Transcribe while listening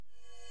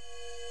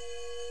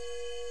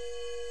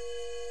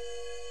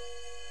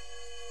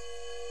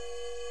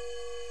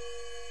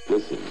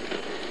Listen,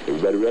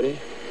 everybody ready?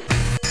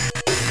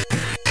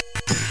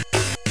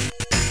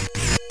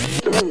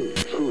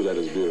 Ooh, that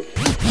is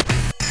beautiful.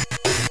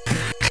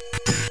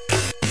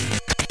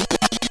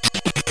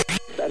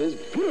 That is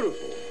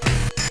beautiful.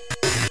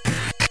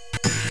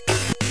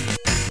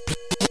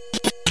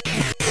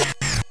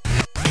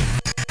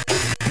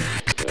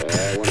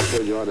 I want to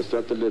tell you all the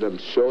something that I'm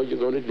sure you're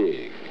going to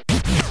dig.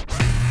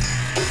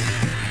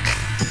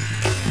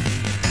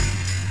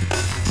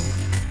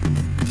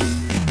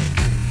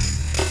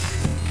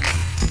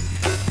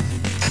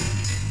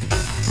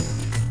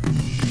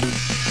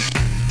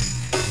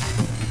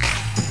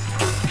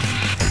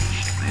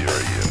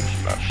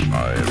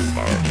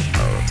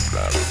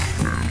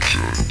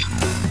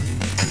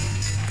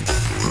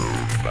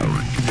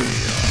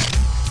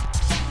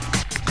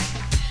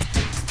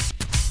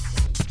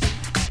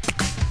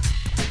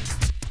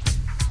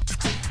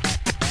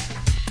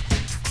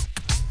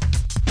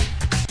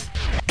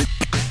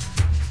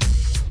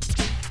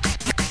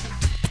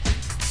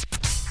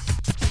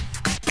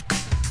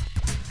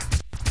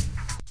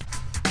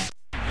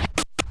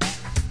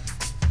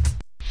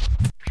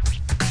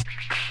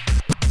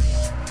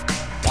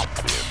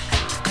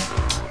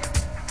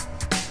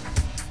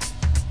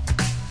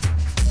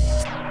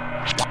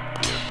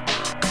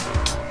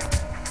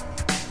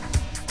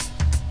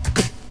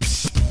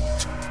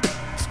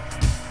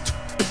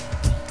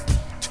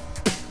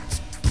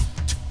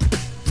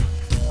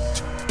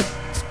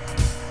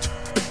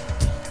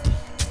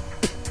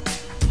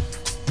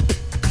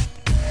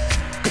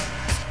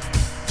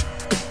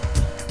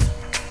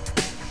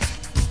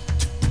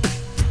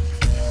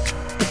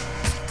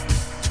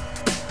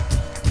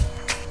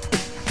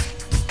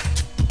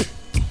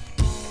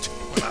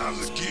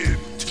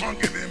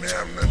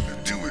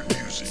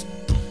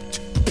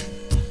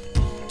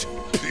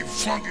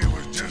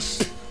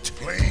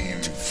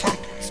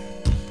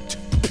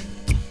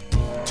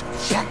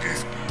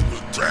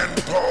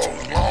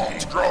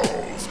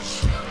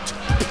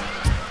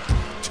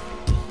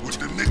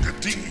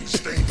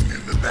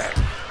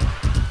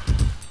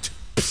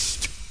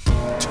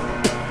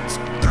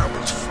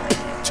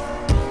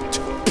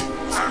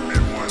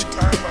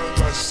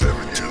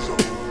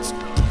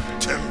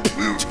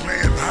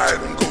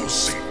 hide and go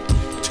seek.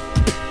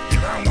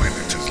 And I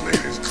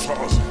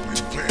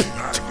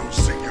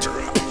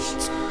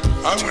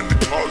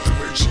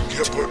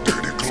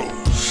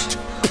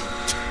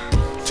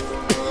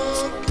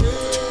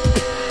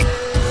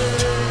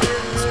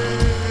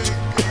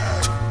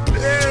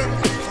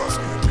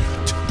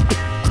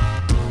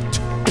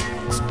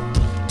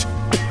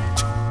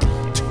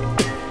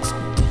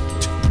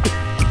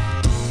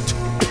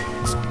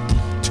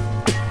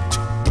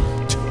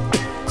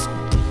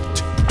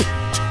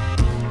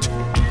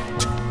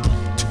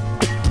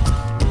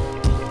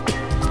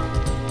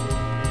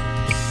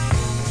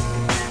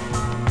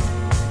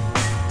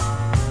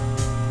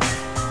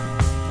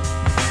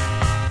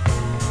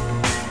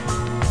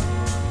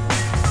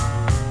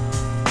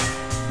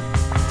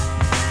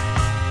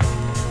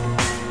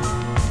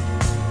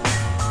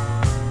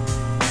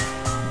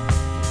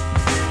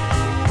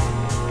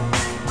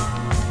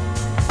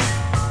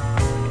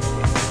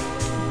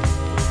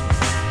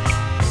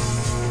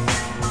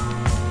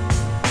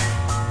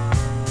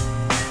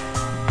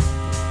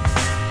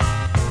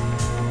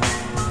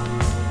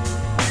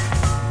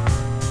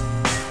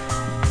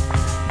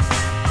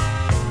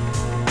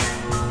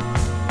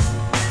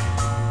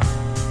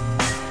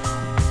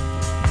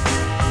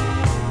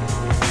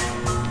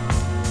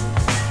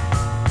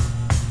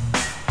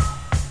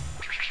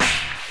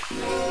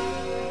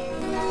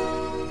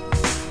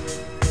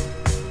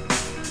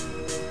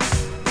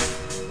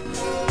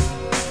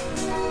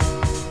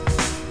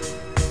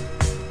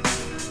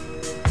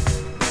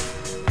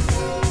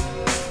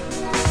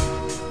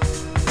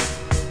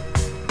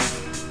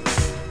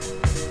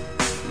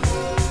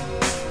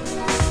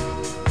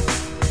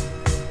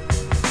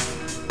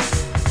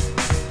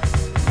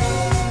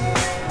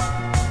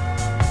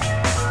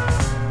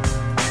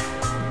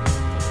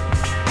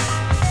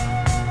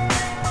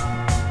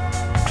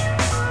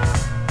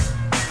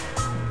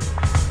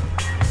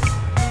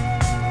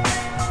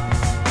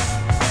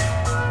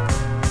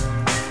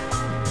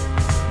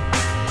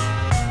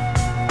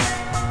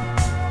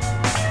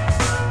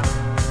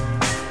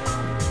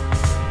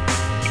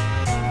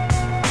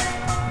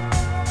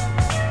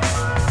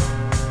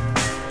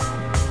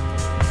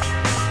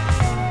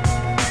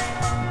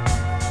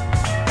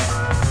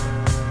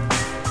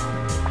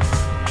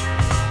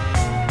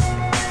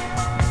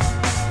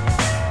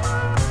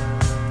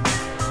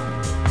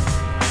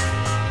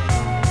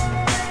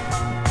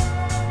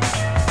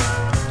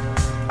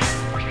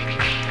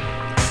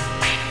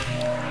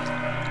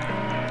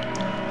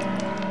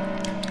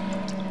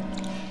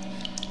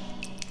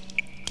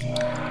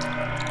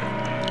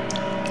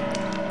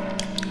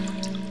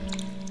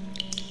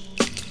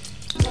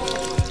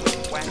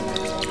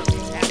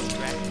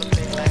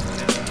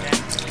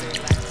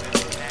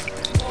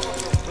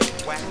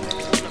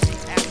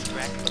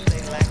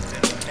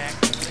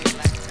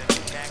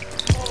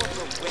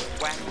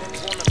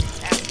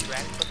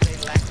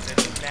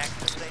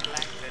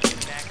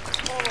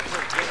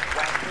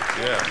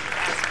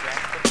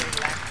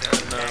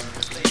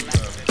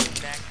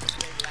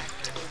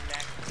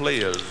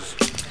players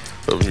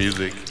of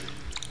music.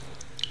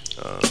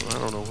 I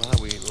don't know why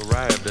we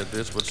arrived at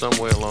this, but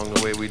somewhere along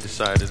the way we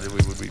decided that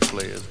we would be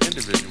players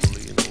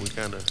individually. You know, we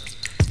kind of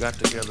got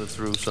together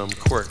through some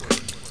quirk.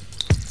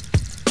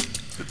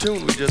 The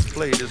tune we just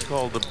played is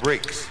called The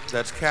Breaks.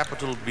 That's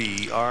capital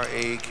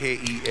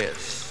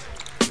B-R-A-K-E-S.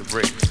 The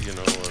breaks, you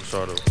know, a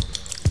sort of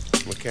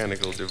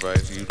mechanical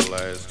device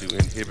utilized to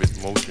inhibit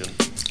motion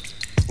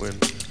when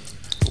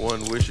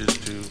one wishes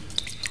to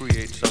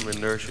create some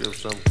inertia of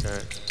some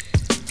kind.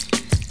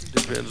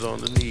 Depends on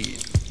the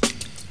need.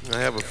 I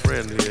have a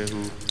friend here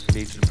who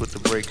needs to put the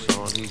brakes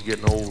on. He's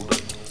getting older.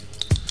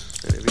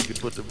 And if he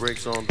could put the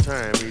brakes on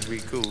time, he'd be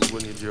cool,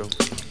 wouldn't you, Joe?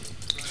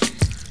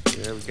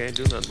 Yeah, we can't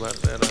do nothing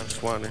about that,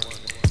 Swanee.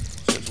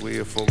 Since we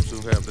are folks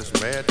who have this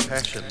mad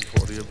passion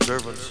for the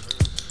observance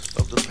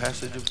of the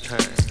passage of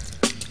time.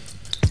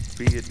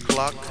 Be it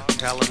clock,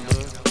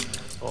 calendar,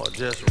 or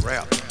just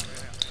rap.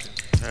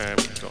 Time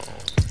is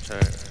gone.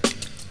 Time.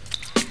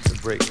 The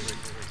brakes.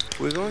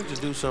 We're going to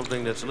do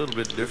something that's a little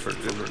bit different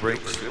from the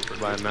breaks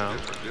by now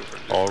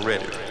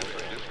already.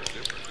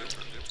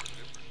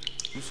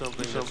 Do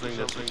something that's a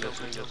little bit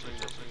different.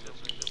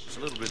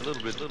 Something that's a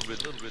little bit different.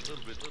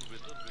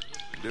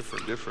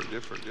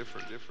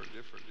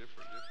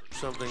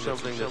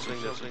 Something that's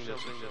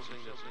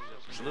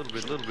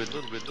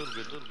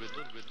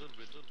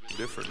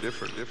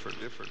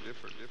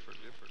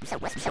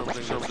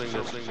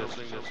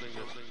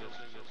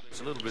it's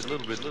a little bit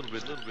different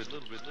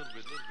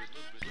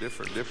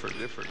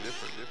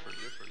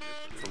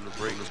from the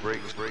break.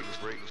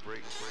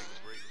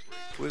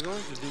 We're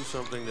going to do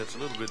something that's a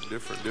little bit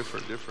different.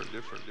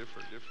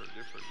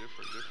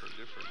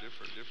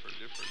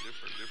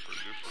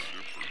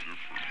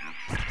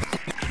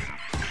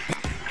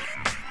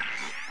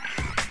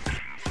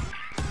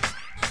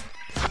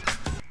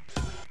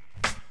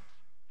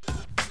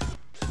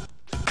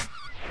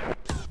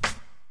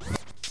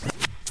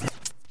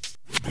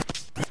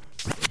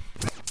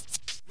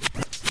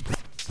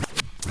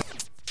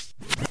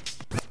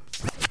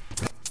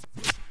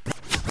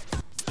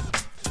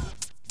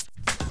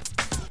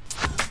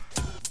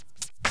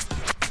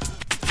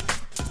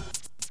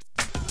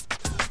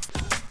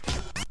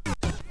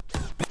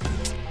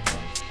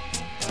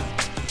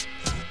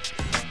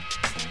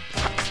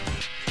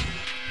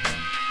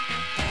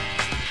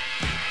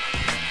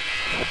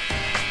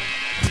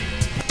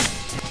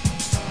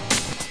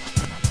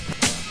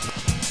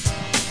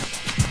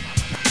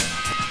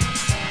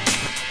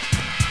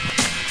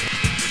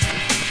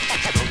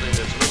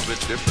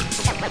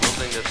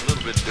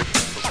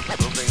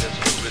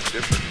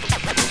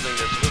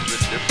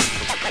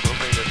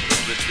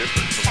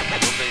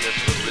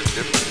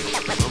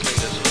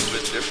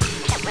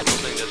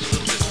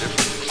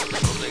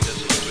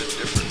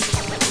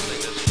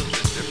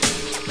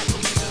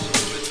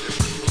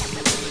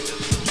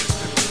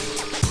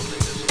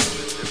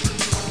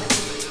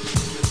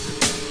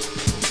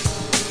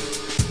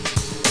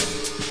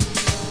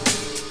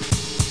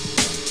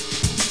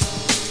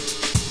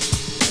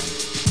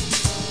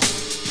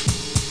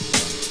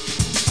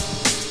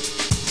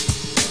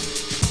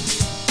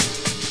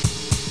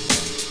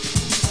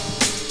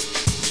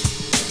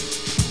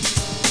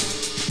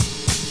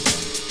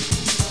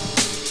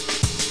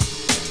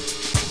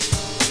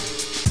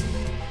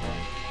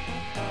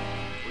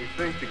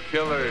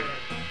 Killer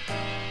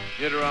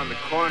hit around the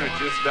corner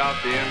just out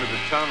the end of the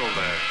tunnel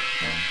there.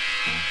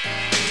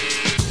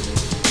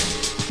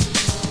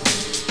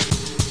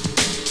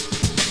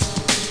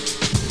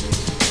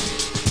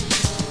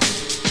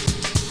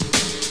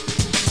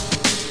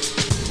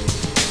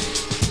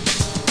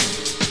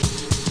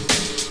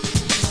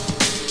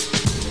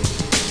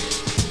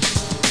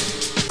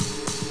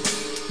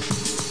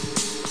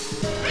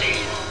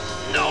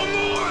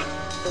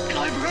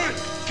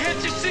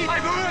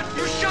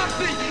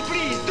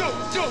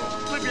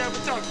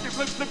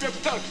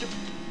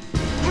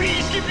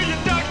 Please give me a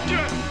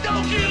doctor!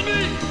 Don't kill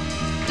me!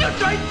 You're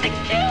trying to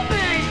kill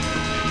me!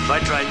 If I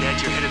tried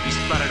that, your head would be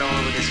splattered all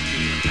over this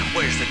field.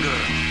 Where's the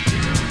girl?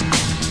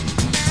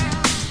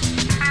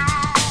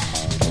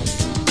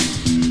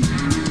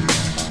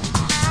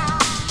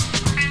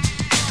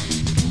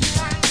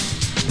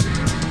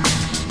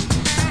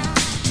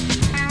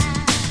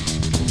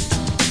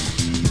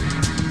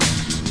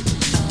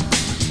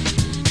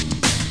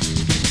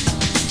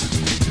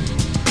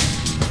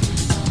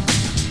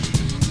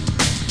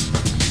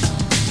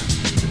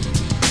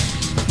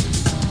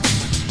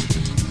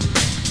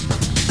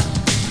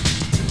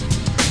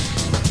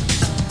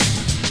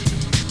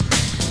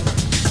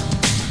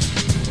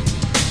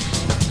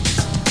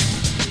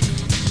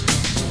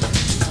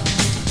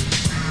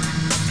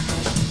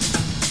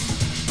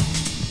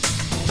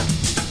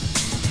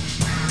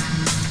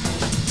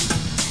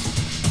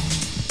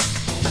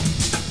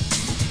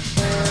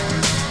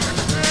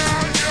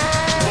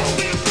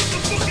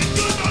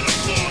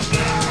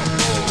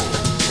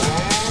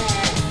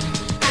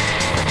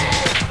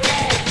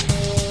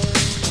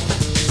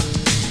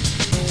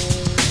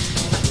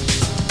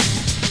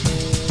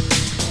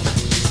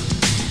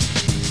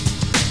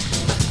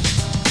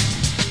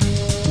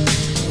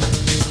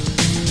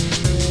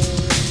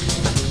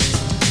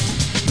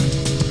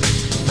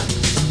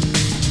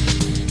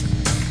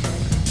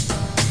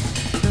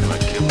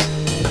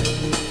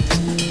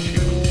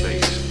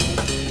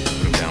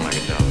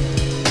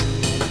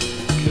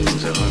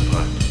 was the hard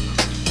part.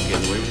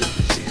 Getting away with it?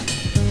 It's easy.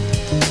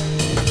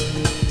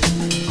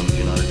 As long as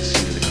you're not at the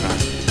scene of the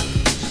crime,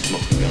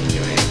 smoking gun in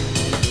your hand.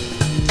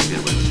 Get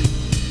away with it.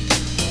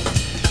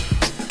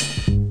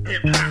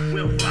 Hip hop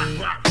will rock,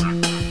 rock, rock.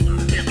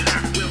 Hip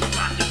hop will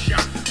rock the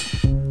shop.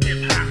 Hip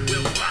hop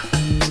will rock.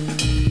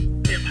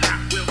 Hip hop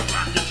will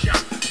rock the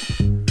shop.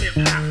 Hip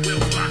hop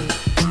will rock,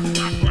 rock,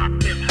 rock, rock.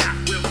 Hip hop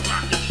will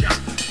rock the shop.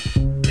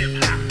 Hip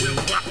hop will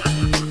rock, rock,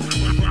 rock,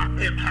 rock, rock.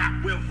 Hip hop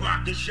will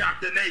rock and shock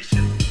the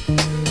nation.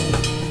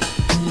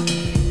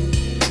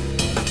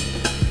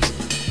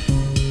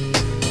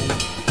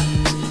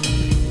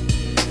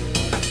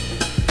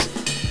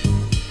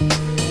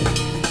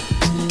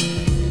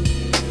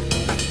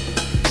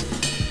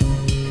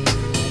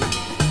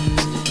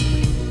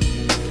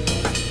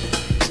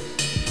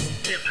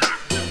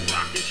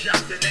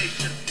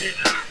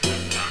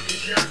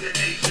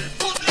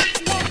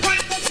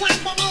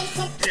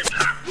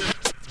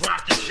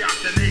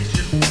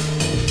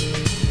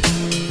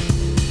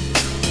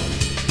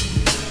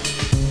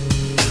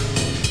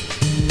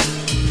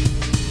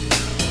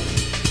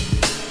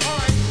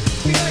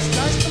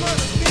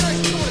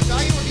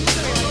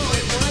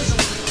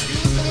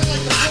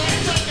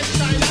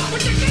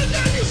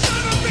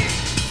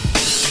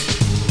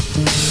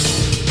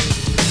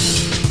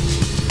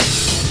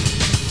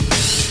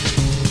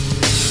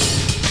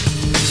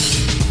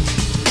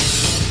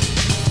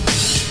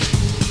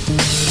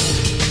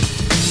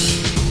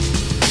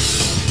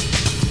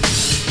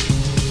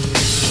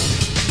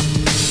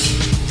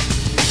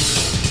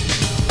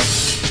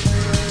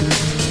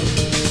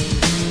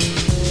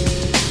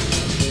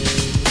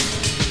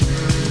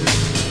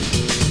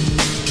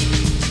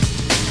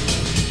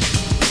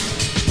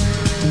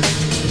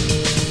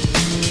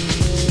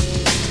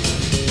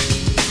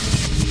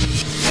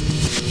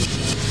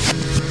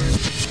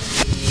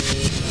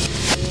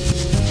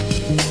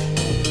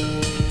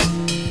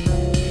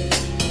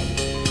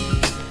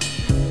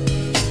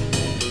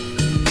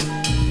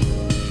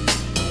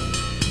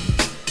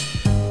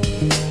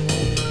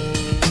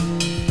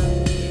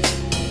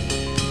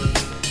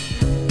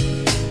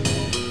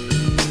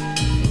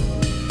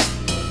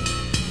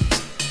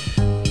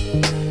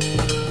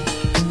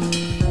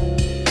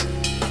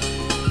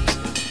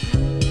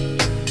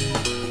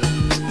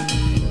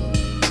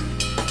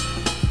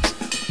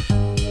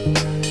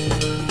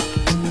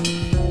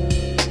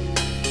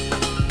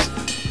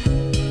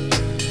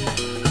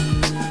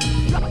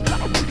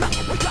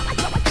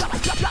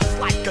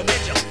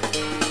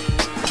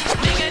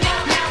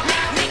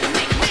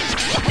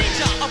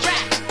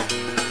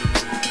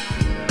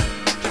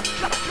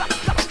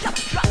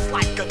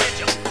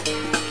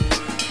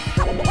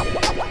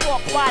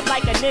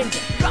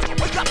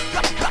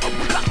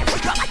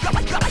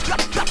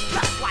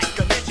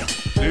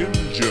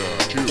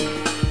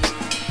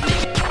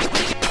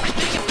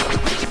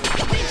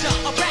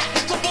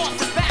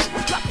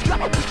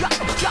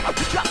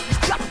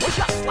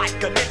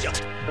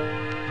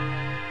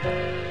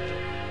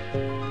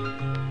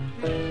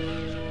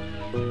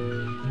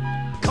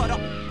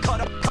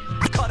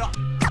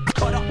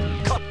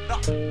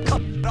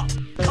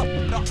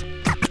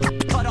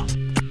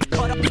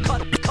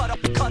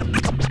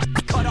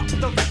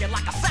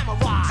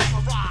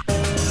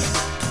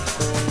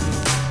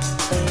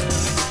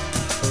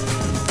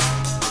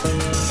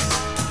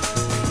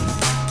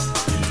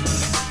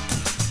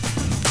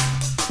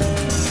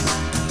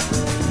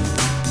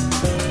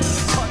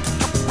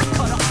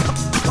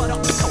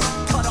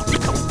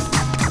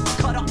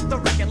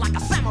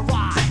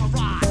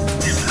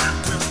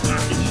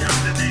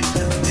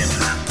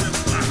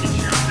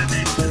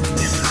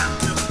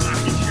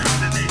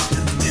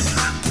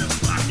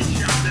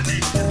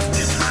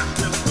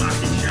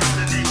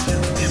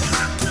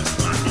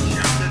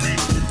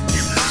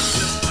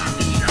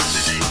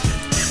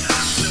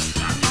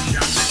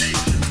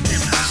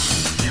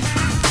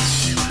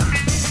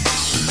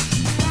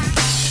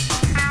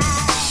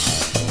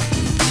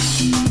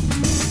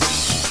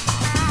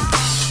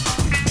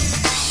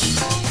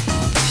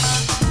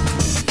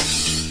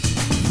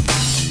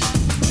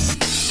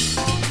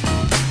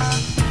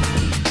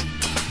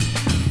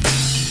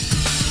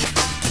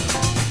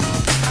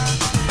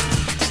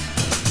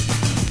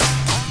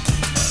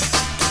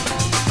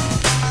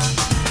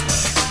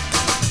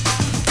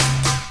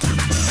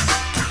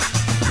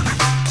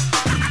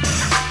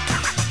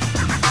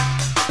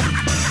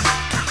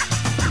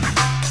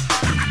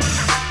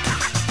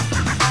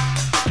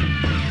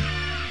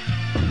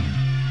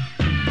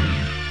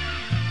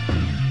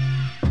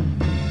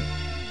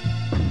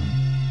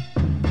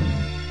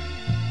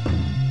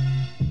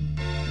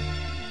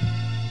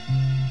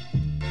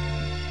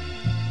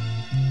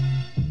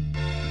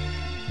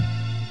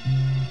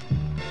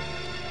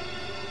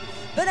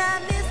 But I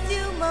miss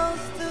you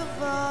most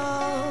of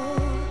all,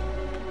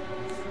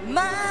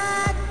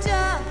 my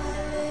darling.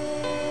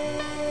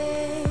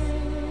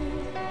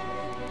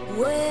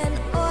 When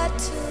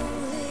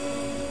autumn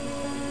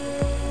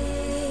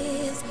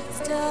leaves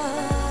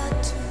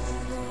start to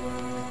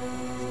fall,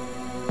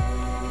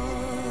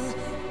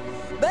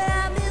 but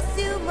I miss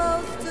you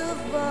most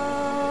of all.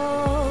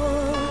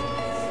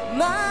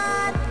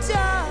 my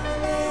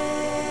darling,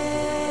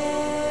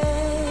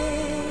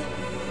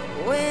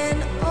 when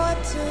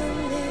autumn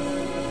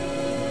leaves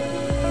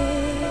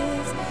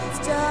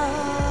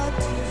start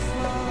to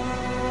fall,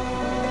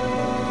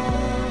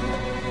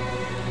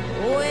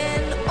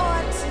 when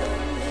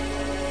autumn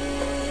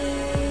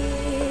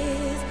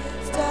leaves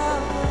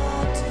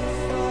start to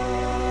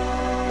fall.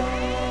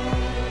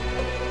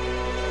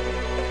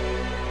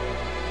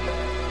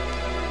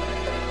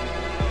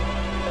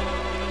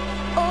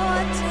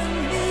 Autumn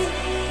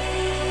leaves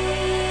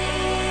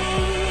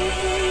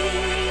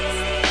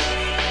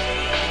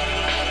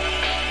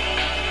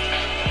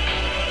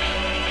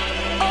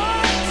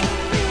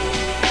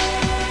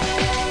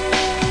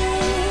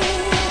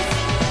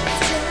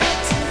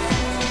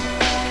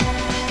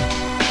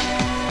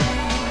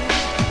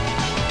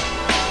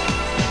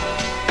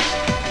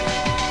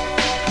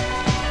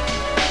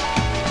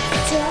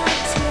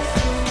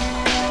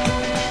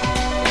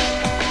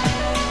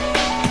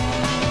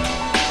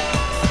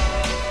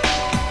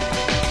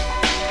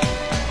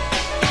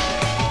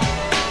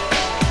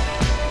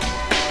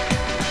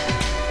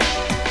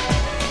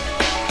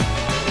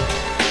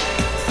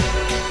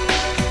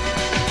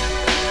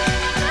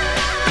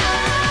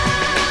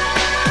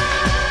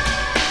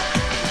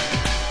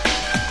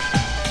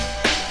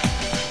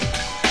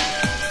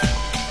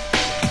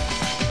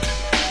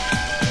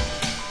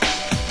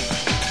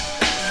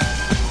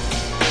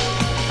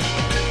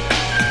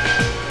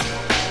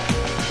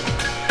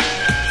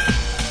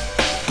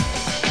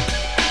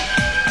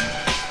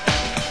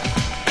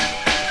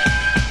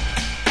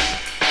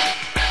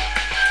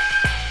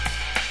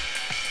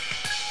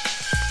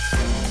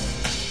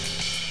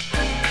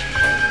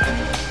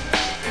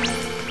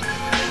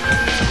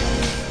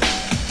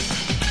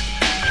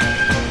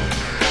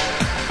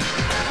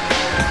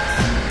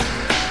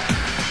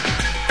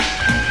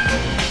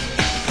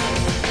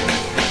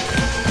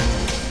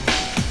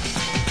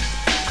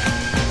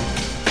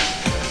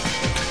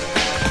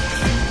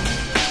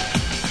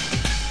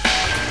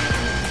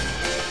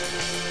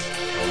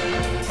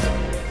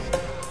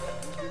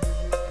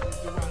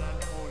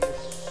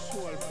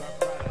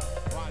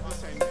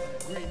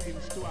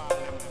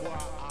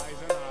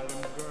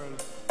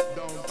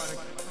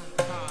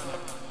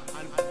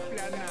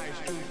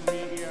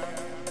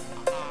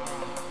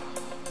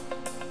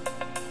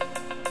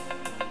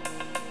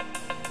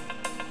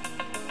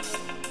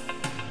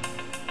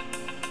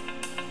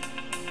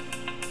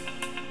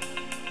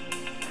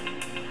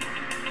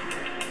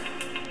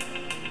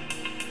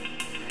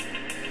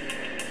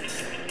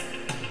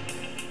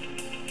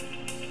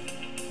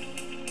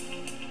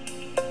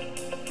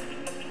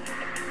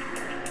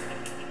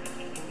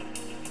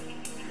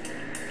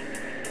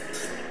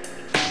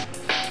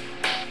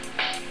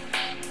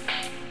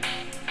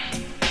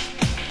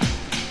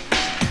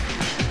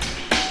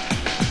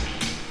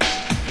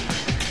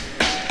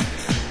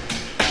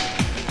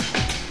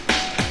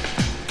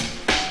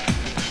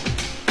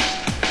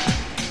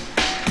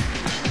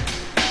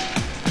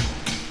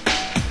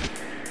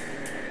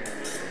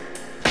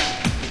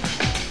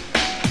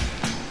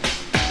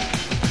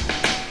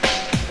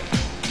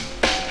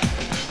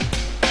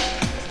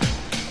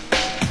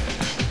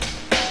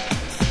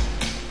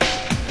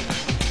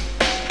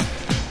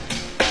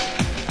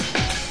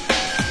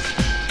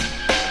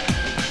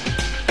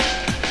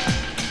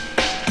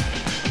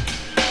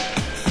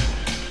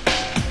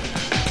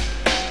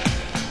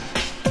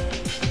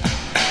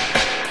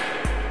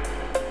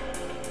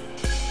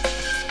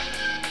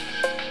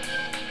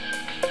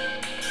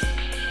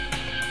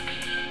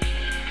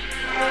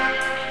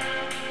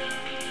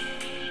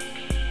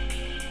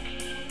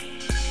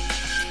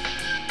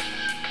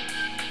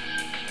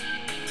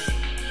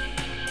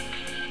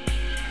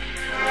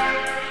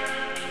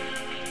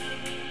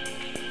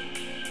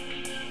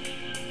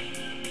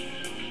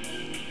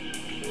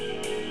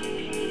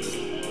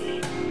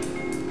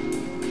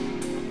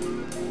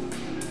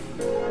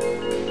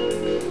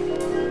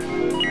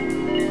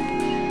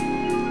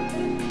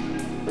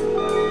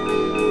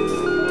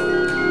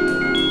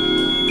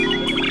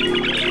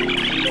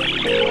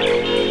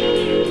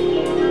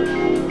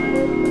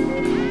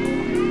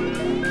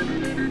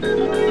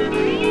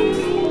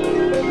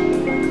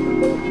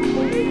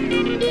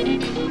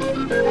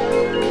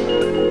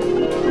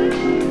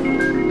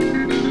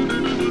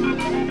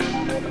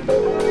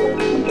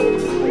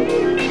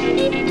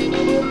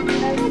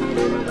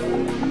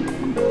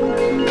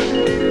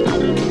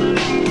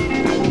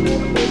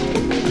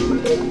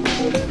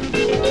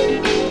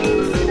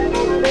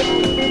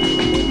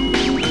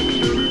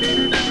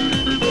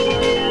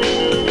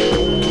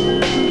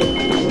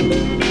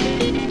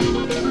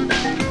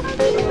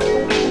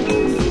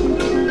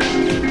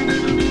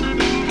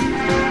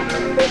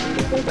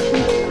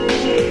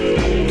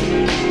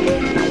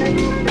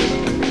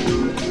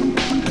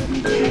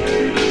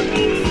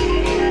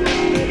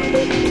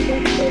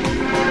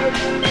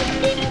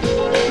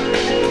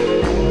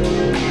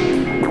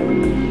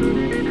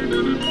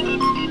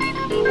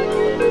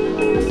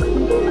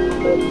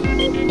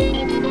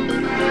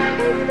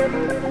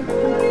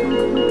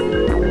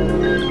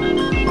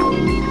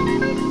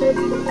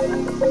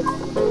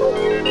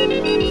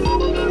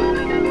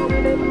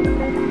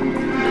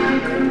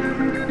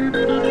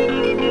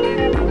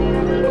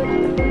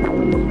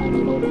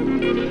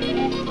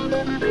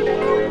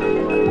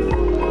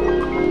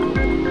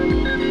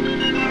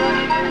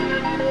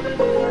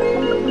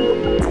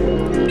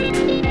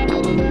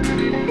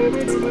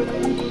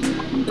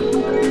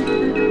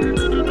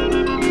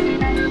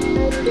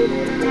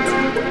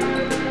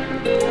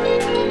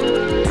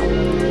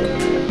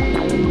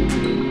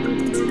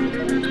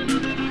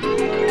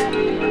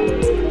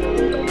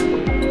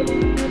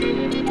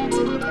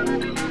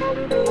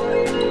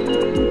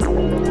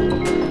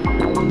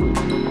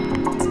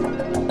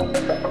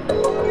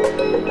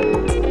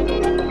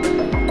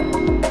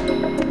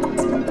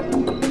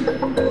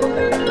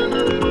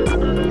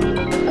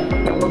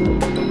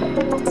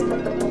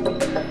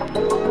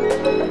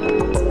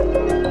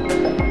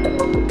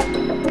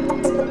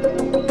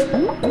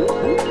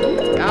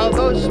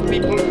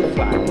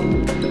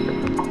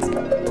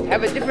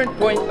different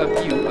point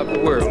of view of the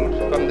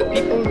world from the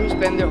people who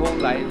spend their whole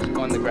lives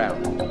on the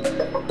ground.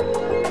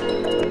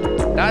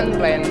 Don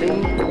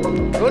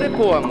Blanding wrote a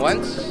poem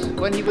once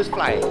when he was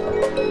flying,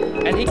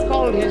 and he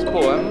called his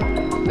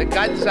poem The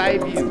God's Eye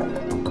View.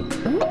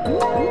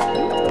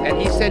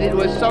 And he said it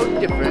was so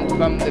different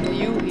from the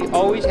view he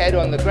always had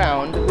on the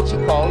ground, which he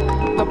called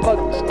the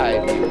Bug's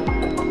Eye View.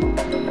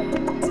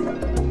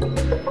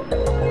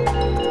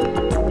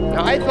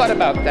 Now, I thought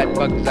about that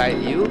Bug's Eye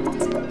View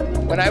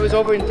when I was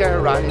over in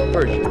Tehran in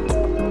Persia.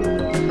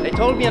 They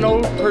told me an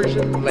old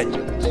Persian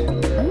legend.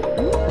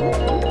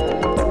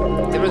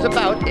 It was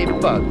about a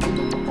bug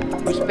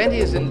who spent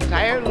his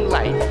entire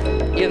life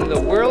in the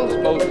world's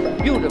most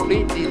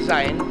beautifully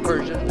designed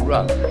Persian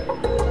rug.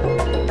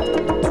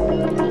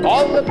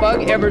 All the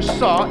bug ever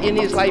saw in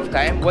his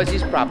lifetime was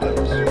his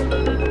problems.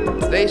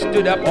 They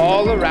stood up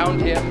all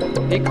around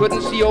him. He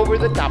couldn't see over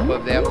the top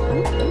of them.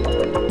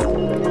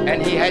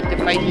 And he had to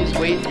fight his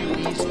way through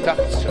these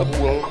tufts of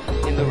wool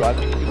in the rug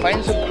to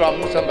find some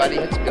crumbs somebody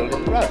had spilled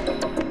in the rug.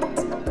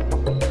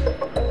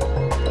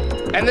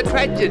 And the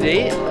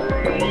tragedy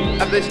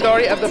of the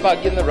story of the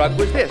bug in the rug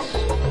was this,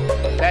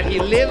 that he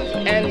lived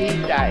and he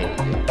died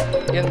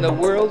in the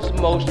world's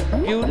most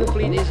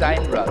beautifully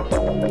designed rug.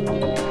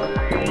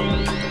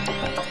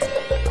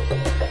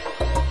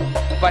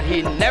 But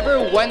he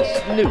never once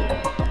knew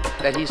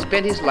that he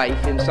spent his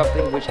life in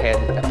something which had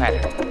a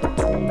pattern.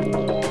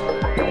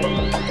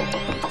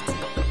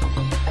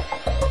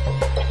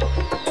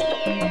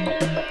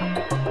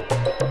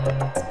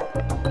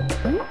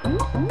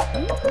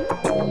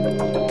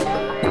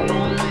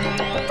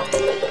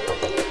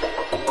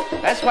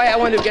 That's why I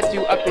want to get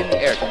you up in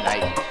the air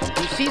tonight,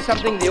 to see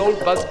something the old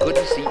bug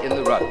couldn't see in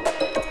the rug.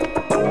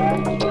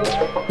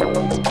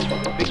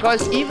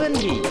 Because even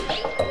he,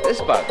 this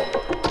bug,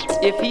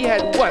 if he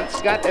had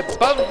once got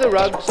above the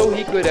rug so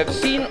he could have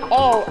seen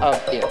all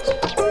of it,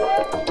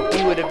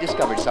 he would have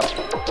discovered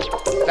something.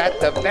 That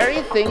the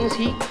very things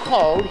he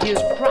called his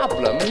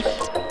problems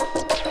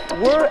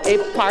were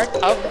a part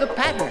of the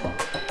pattern.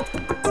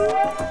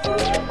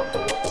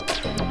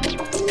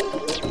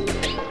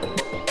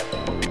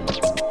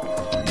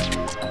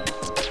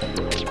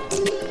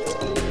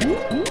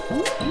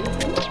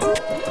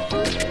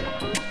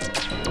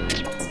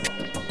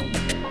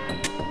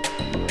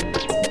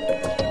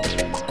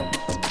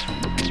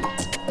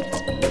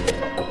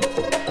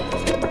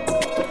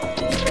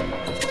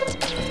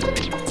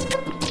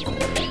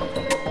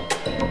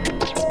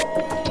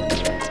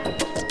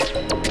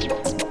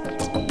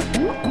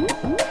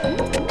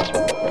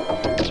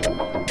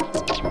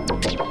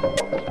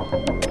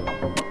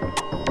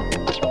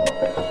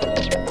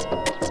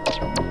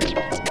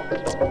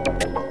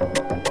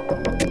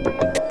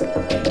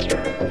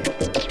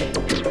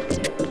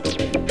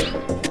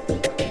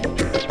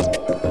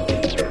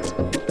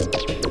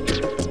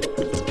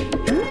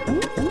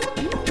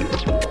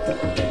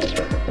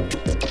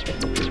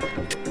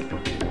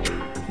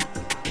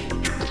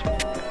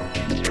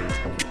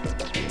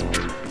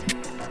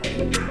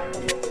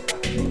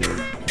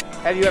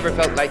 Have you ever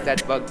felt like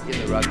that bug in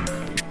the rug?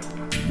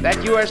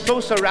 That you are so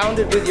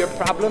surrounded with your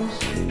problems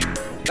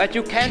that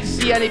you can't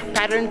see any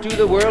pattern to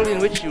the world in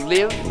which you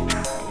live?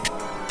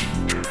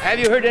 Have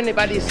you heard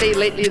anybody say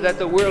lately that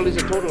the world is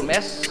a total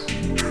mess?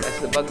 That's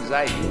the bug's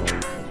eye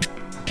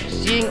view.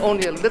 Seeing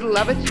only a little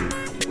of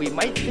it, we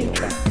might think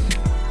that.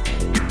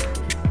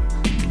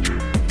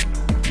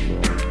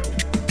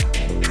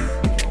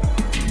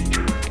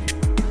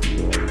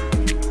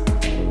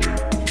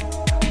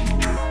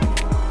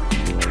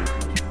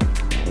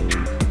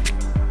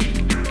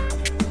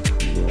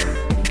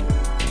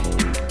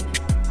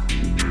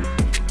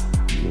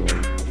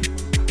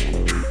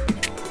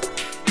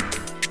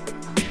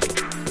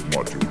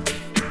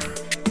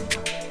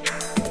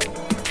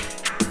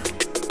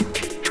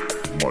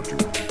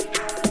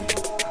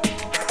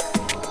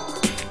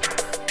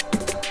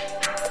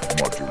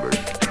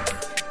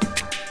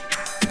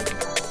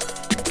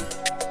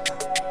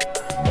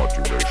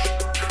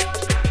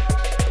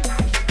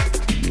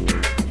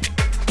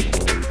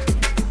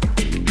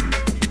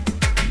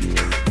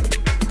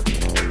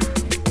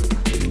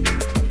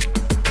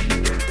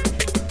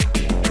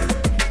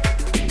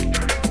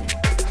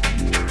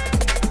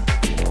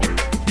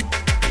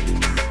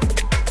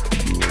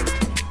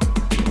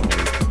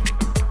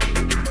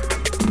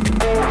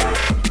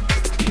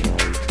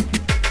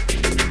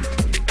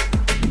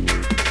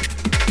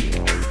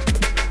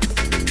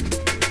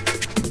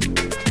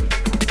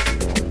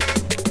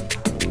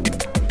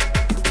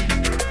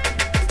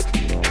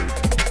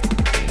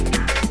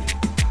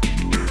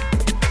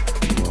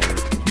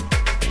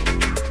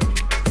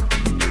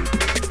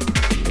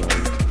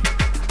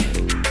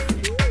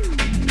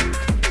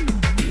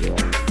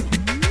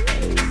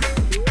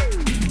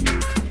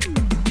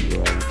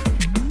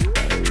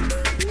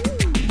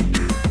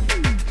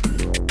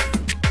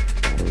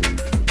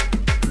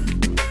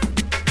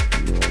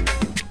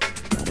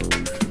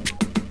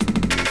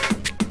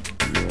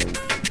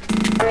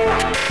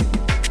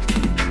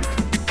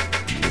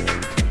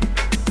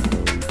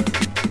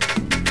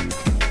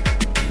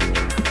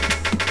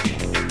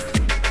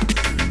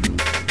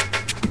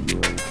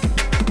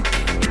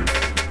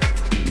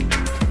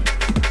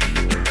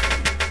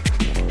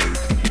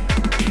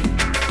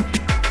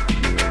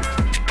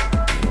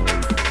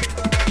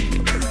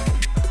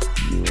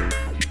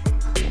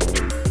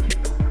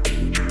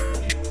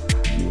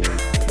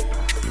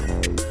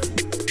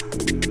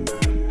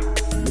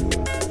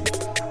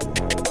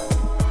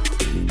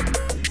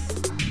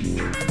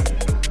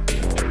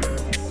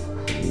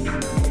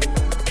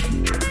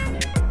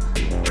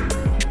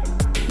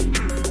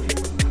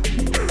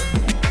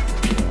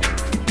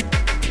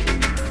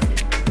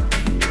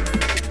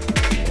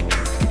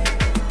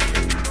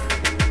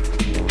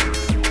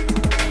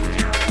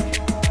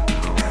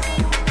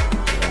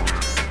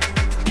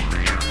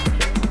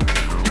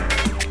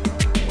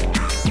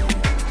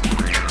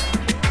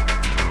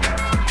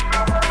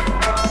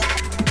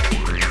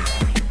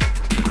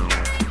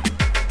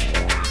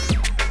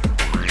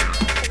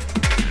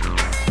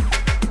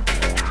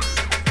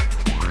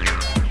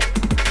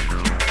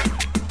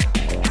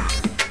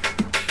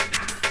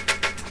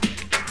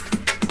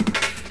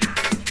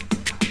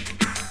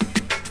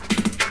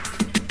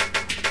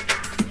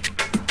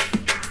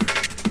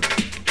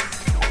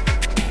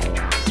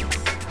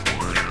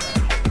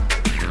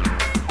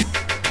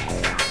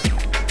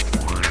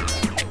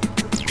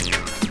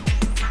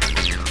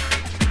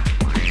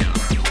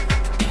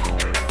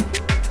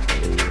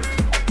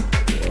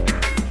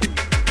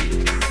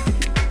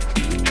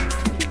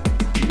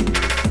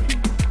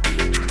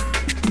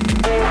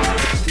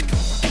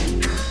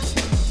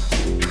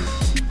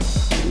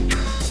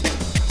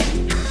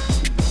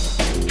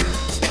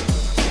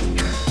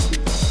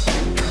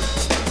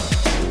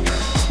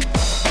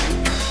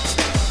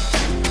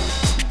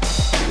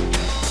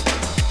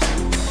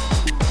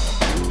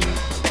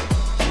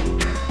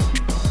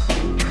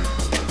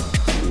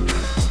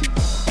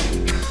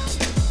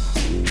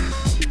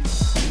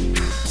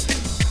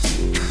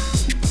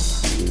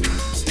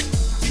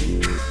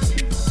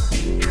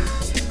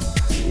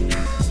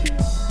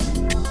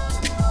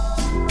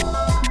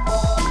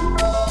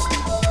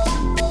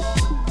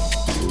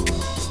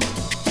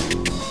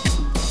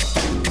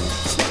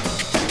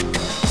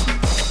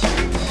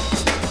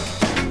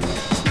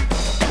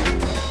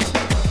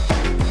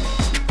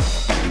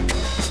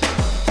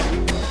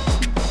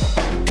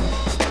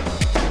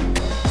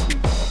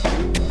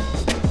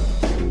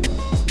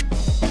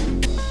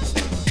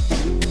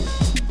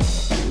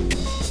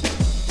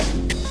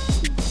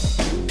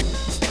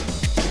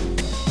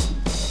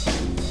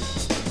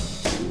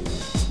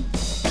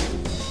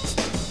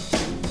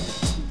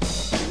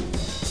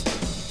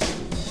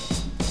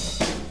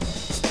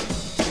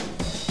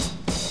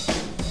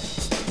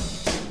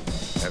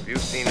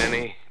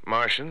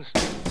 Martians?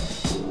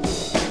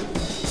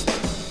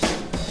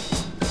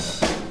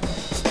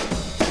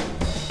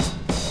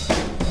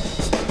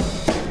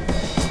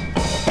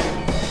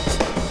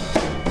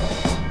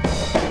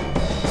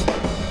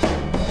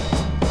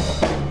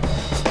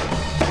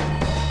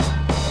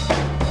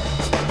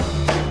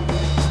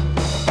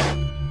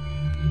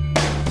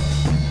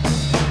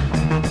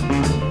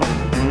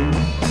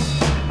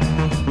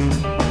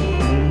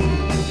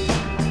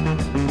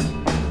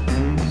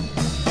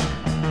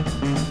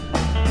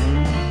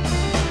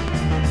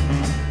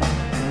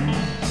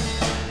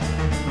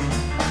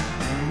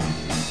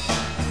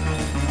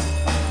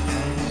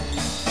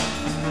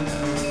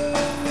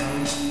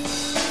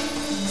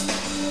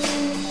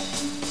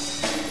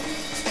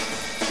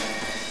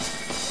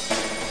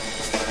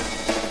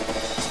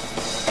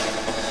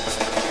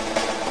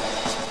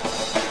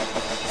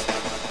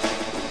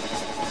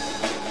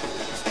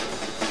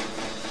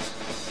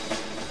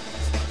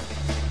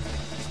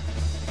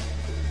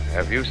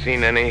 Have you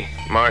seen any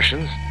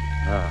Martians?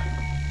 No.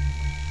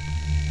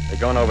 They're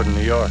going over to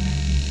New York.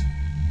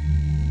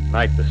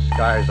 Night, the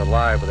sky's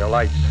alive with their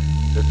lights,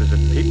 just as if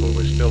people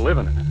were still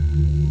living in it.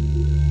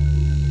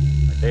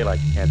 By daylight,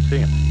 you can't see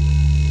them.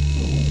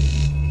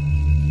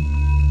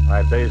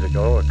 5 days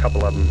ago, a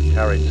couple of them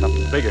carried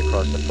something big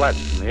across the flats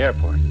from the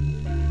airport.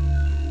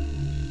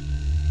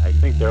 I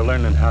think they're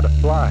learning how to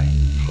fly.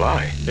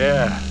 Fly?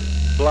 Yeah,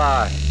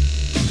 fly.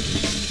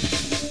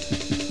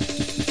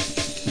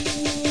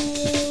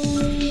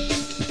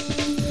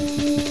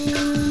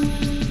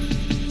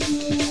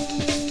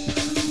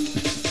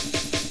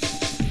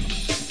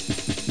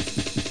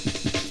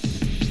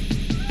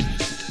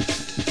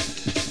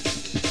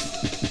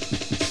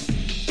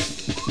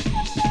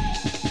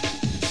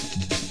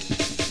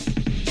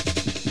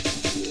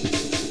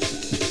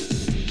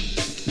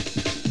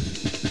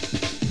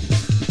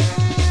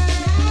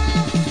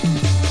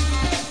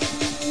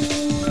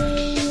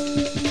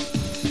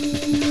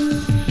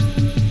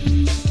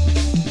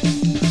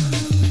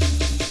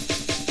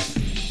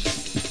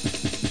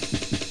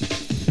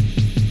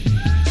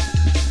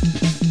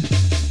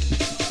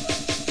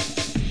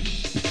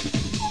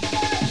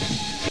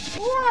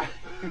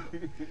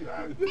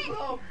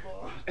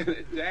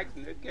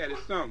 Jackson, that cat is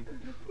something.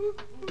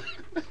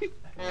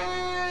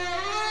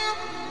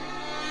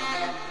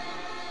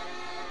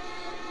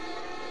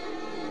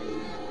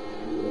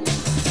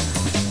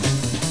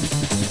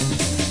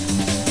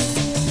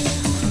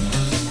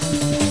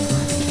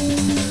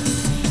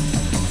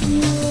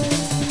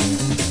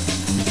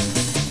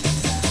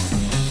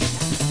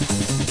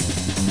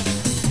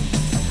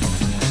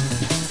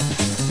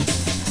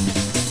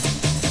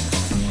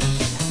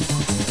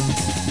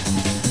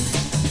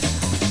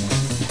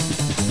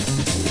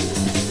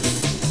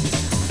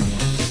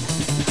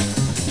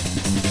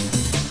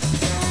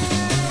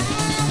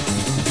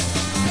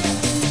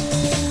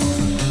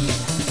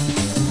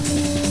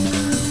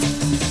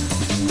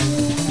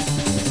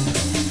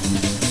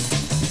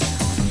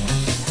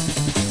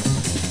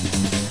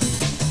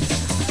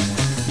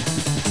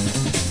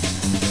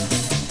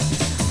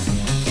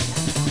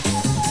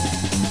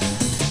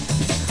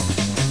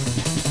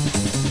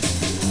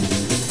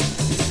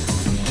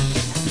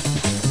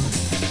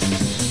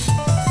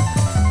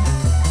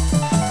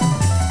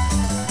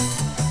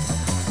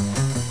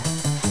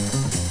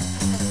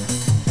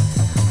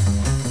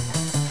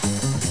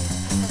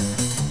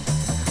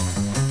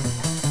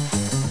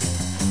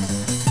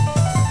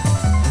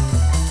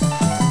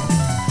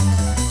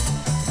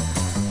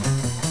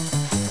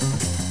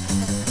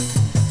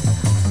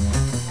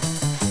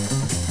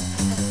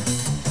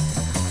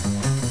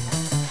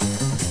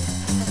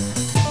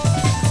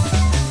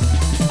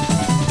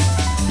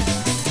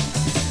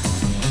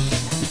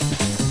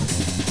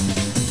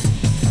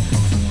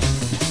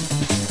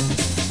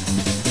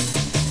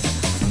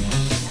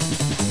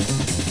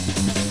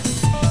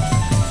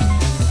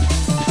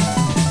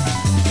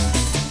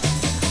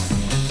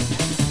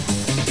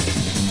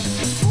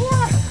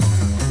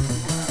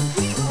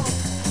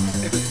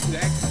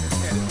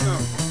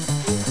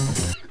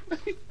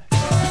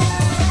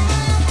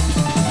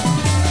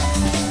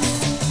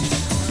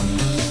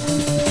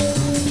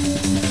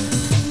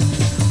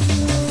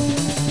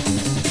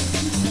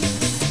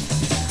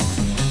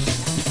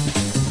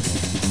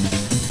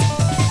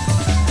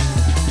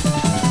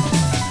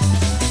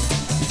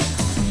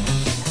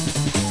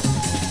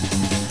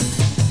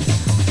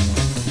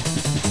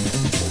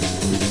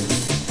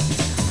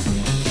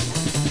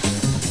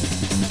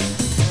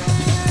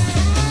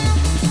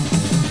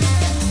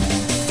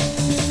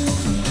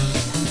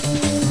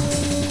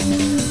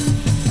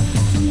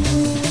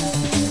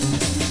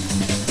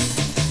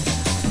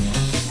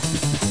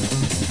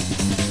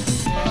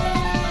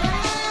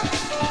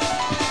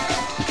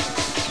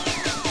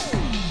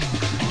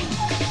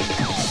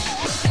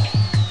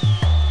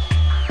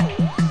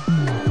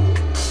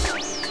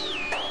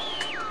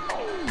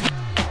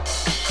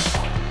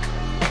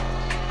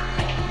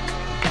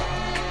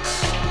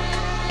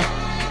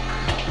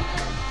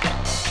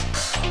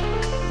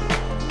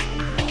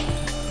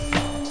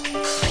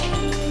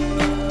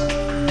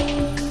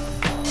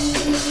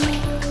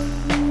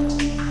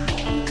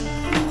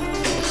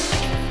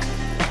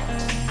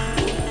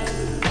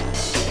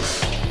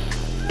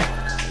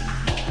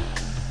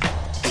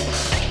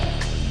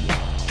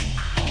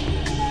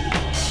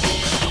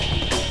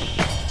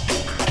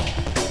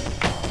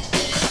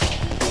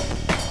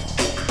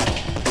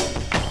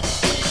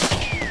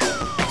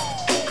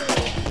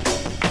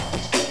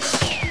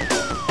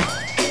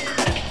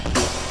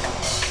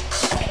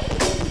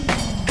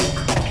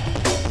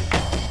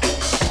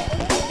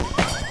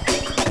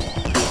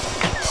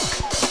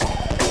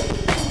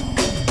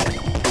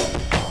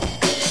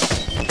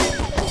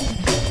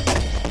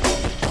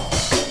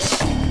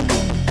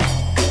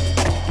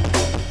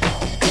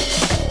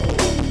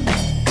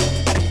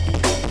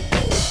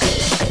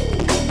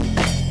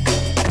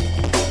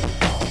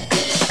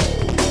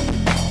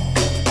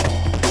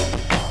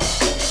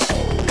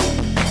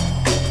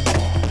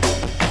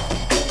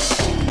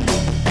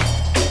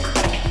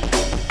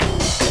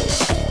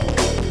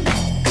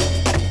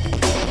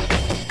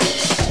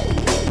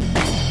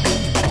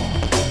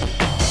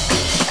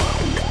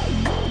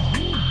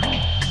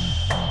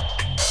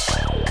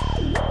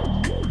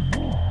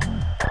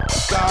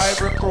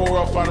 crew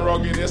rough and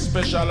rugged, a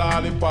special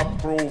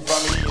lollipop crew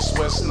from east,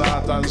 west,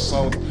 north and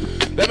south.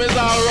 Them is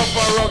all rough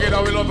and rugged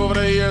and we love over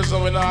the years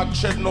and we not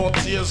shed no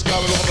tears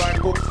cause we love like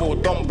cook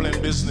food,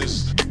 dumpling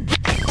business.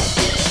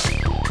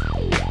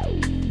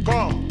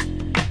 Come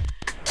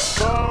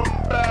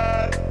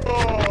bad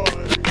boy.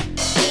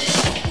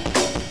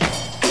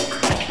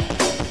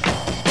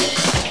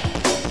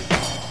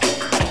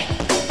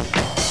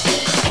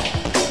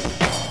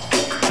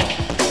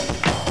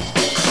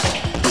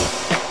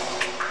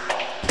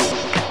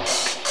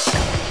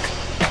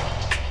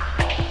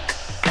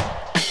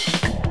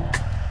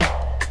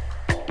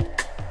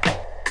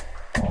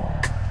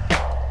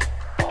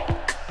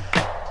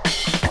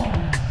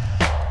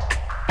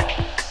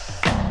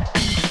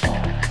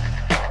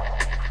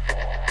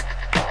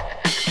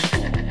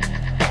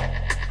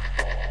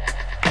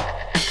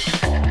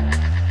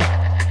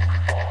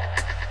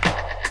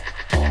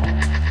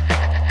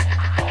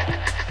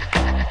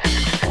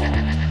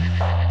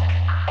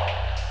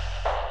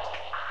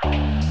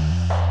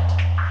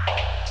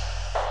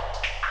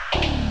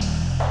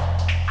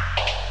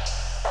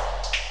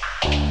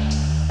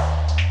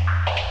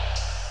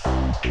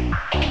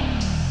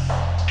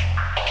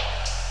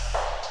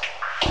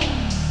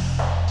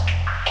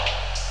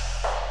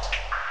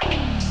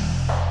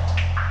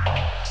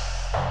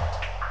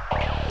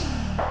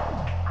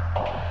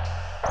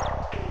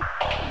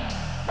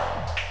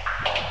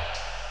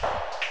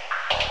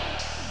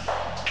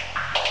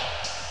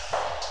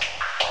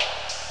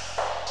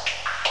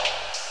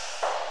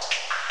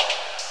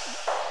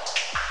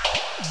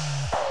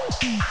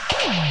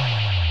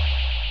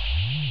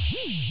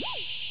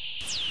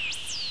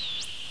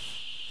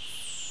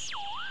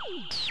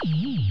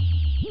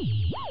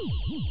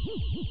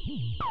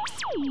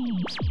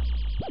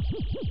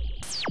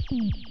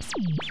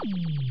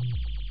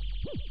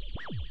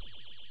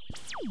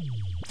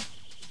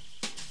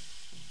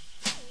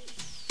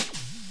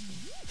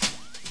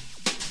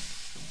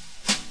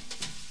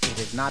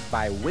 Not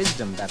by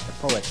wisdom that the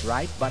poets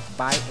write, but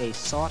by a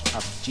sort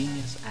of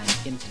genius and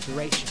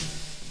inspiration.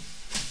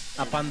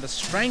 Upon the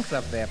strength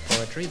of their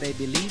poetry, they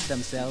believe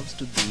themselves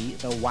to be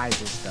the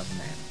wisest of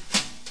men.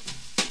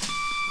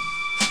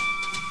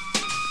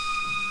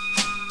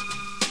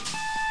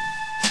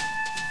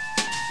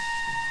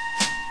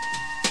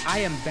 I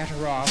am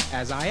better off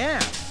as I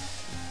am.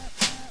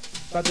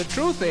 But the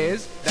truth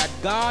is that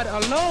God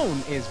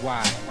alone is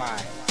wise.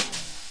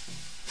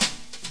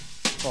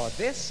 For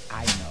this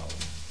I know,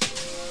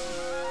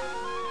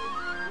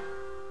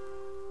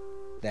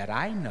 that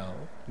I know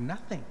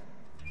nothing.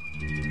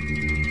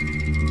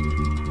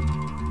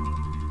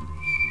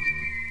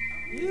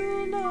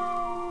 You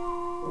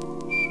know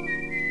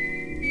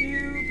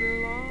you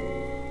belong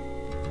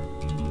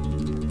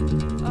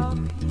up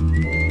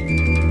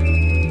here.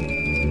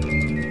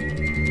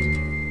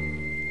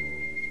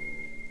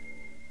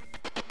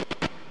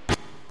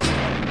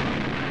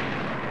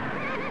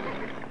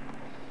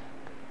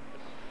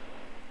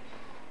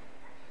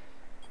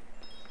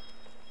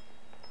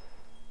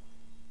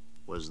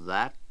 Was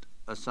that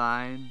a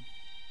sign?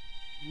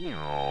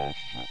 Yes.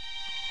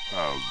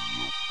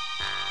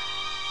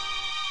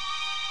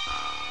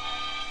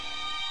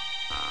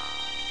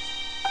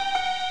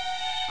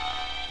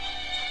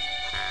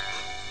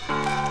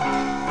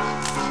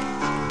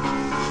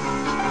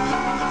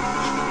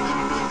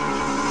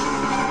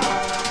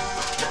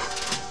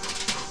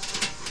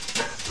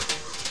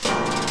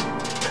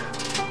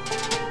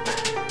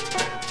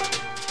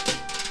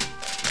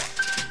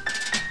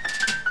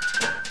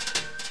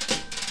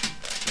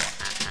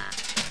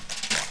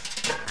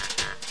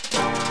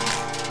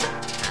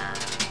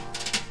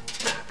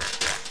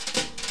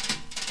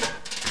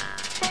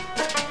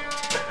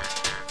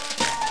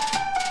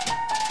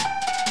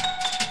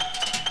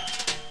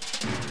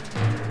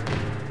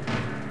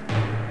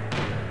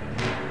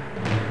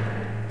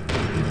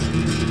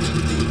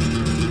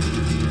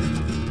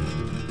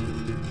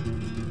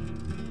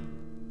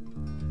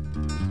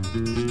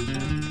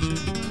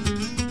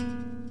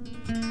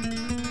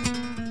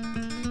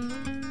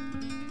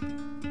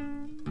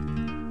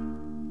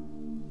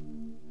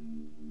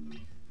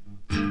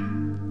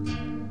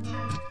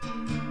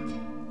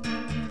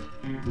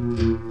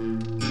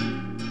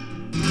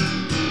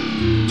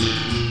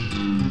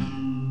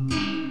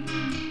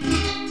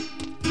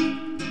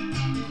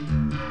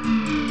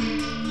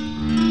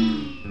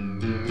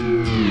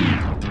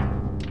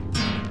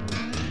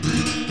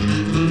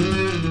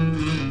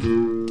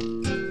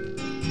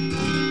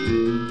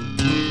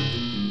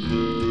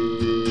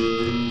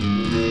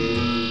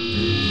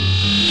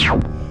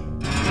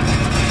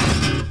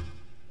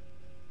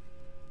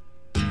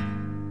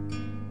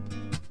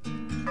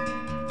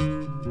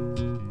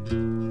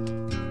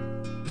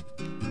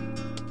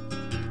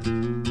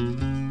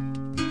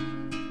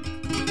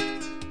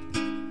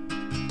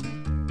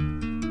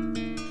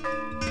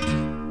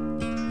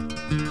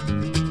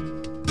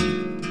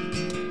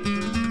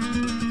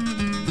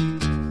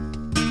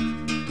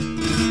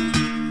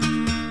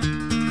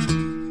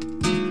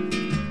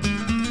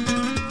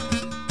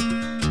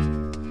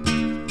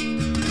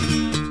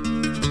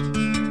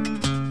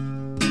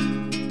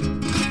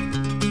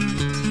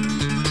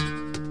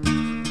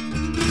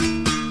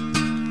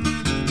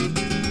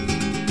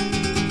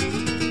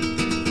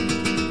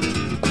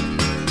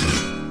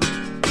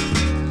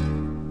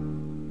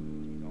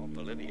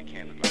 You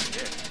can't look like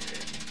this.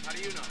 How do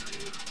you know?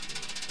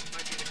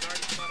 Might be the garden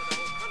spot of the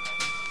whole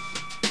country.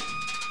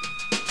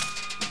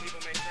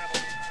 People may travel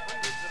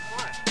hundreds of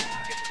miles to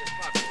get to this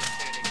spot where we're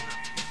standing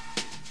now.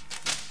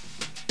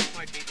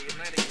 Might be the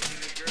Atlantic City,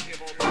 New Jersey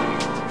of all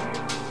places.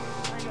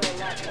 I know a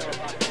lot more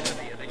about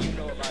Columbia than you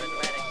know about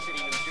Atlantic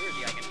City, New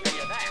Jersey. I can tell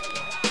you that.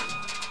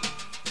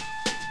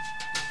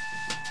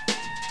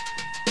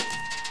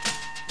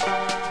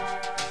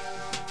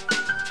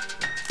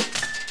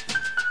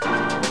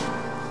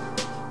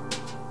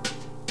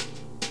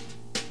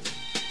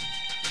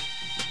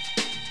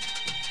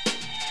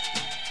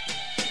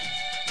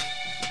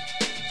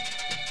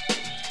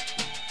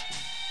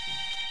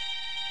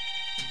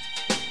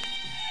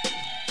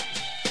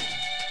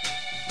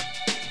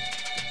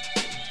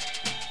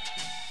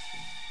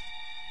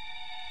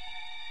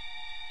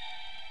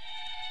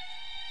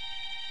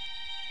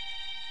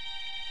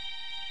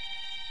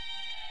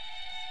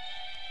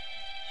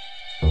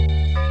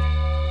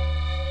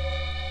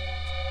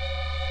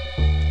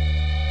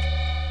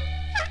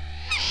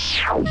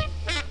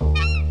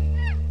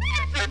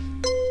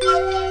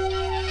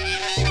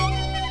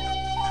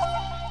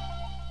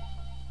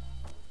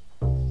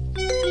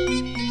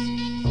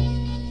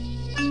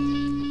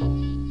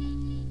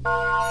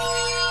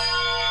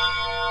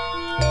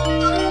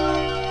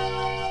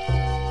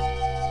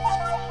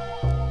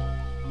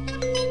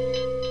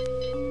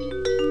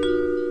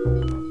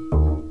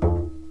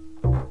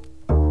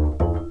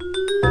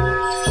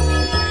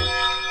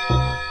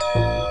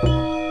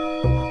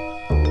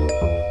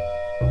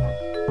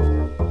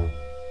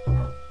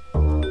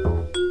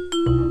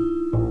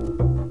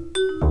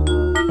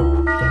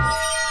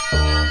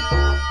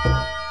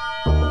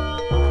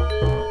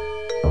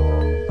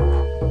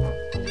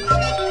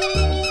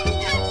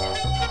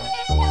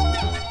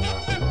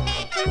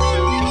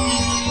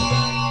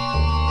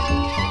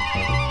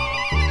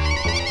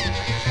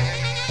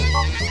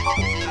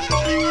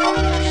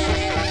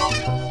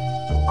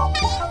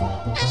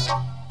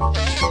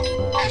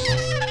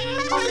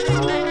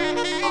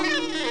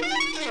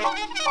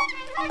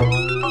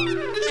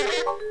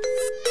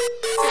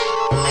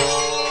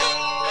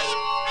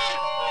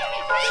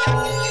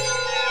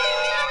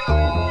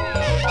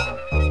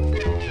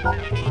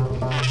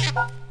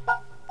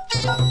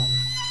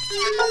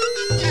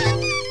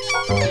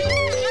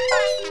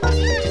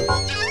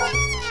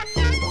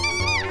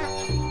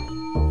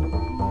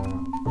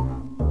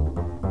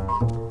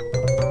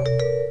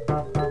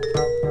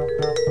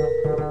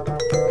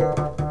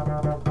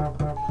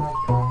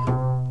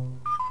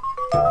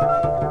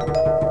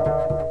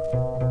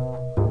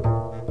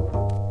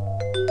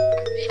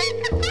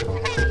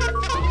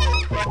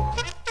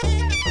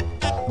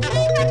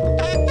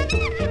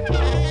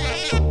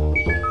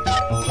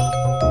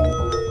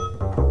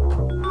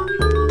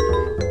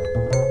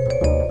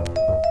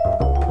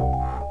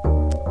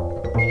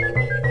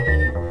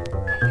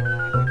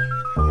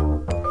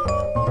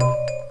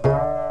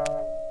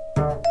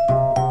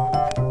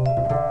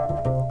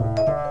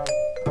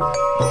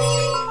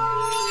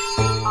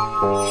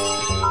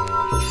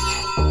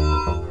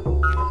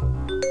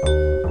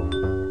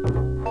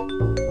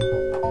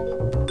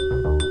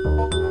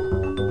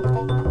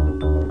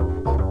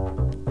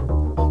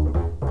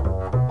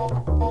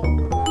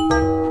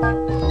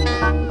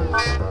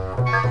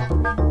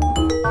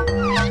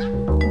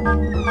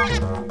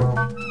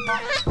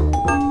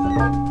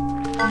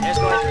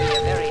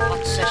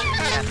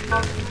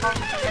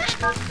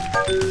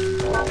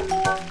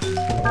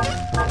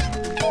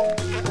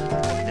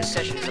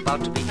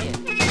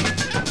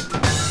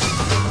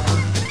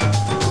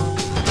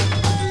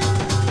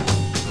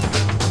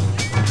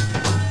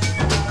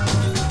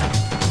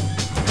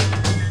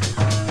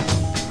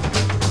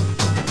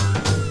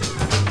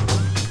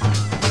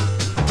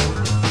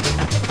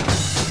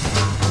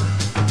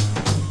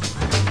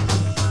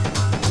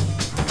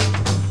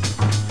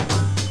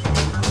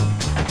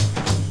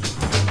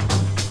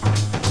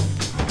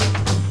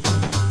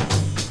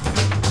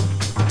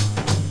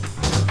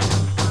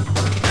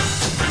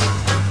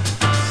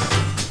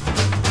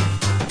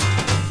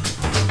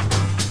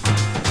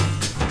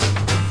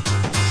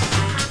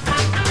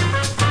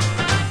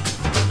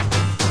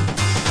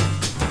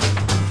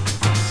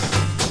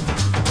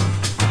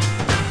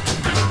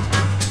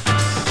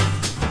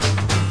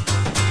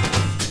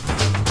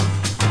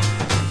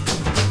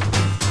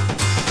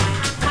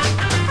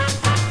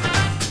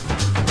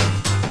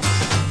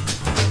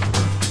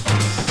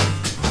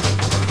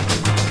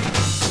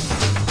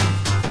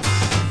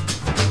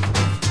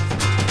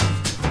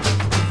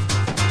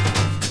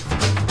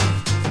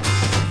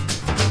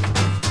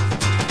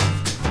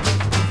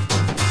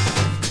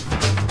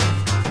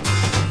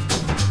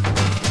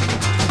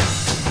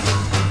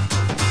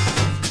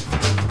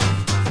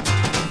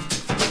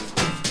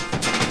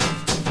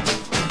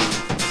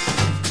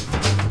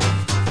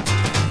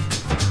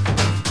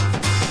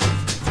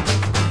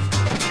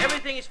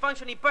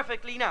 Functioning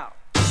perfectly now.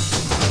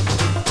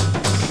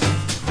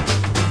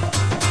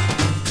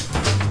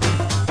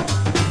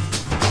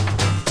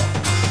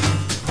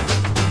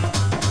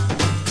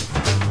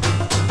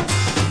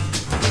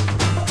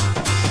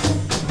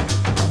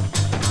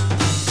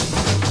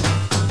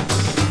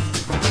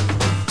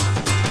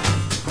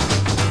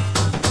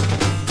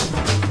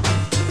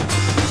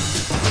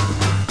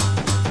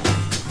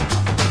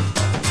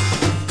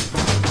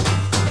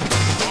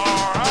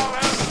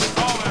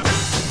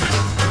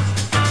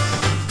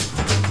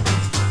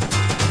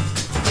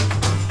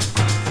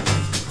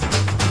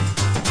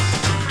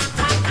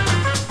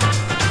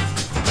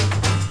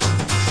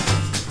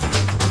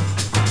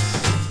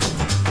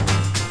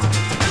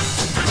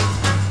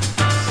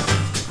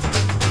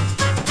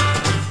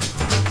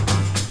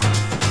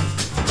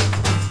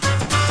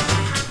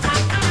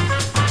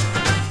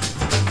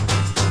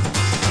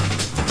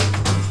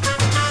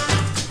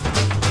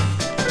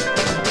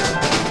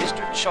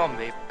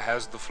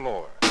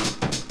 floor.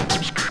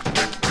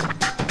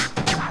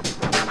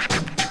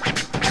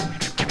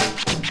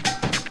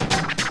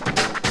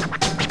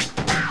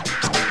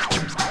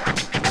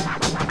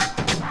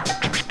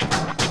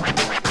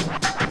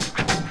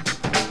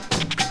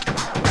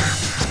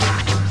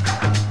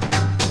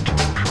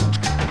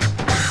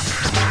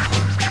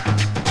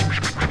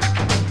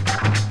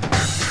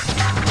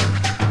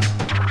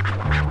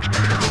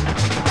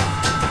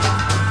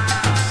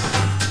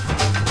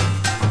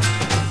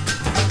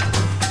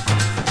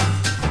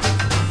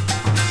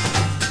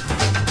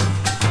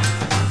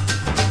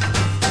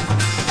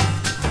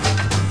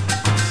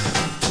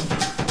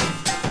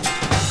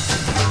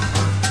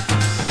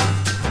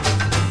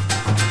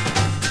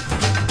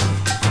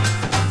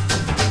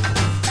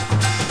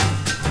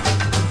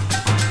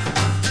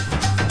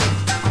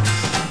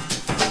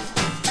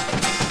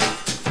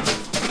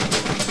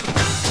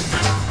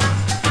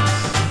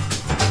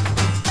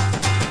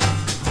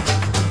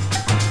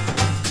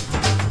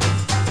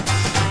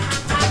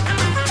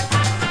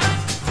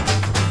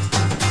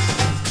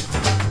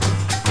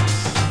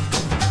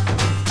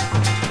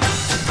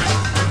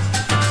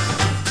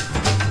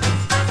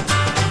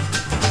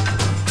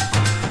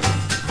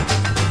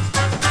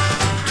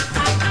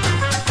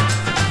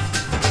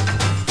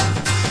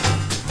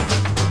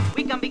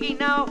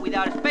 With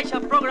our special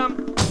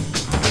program.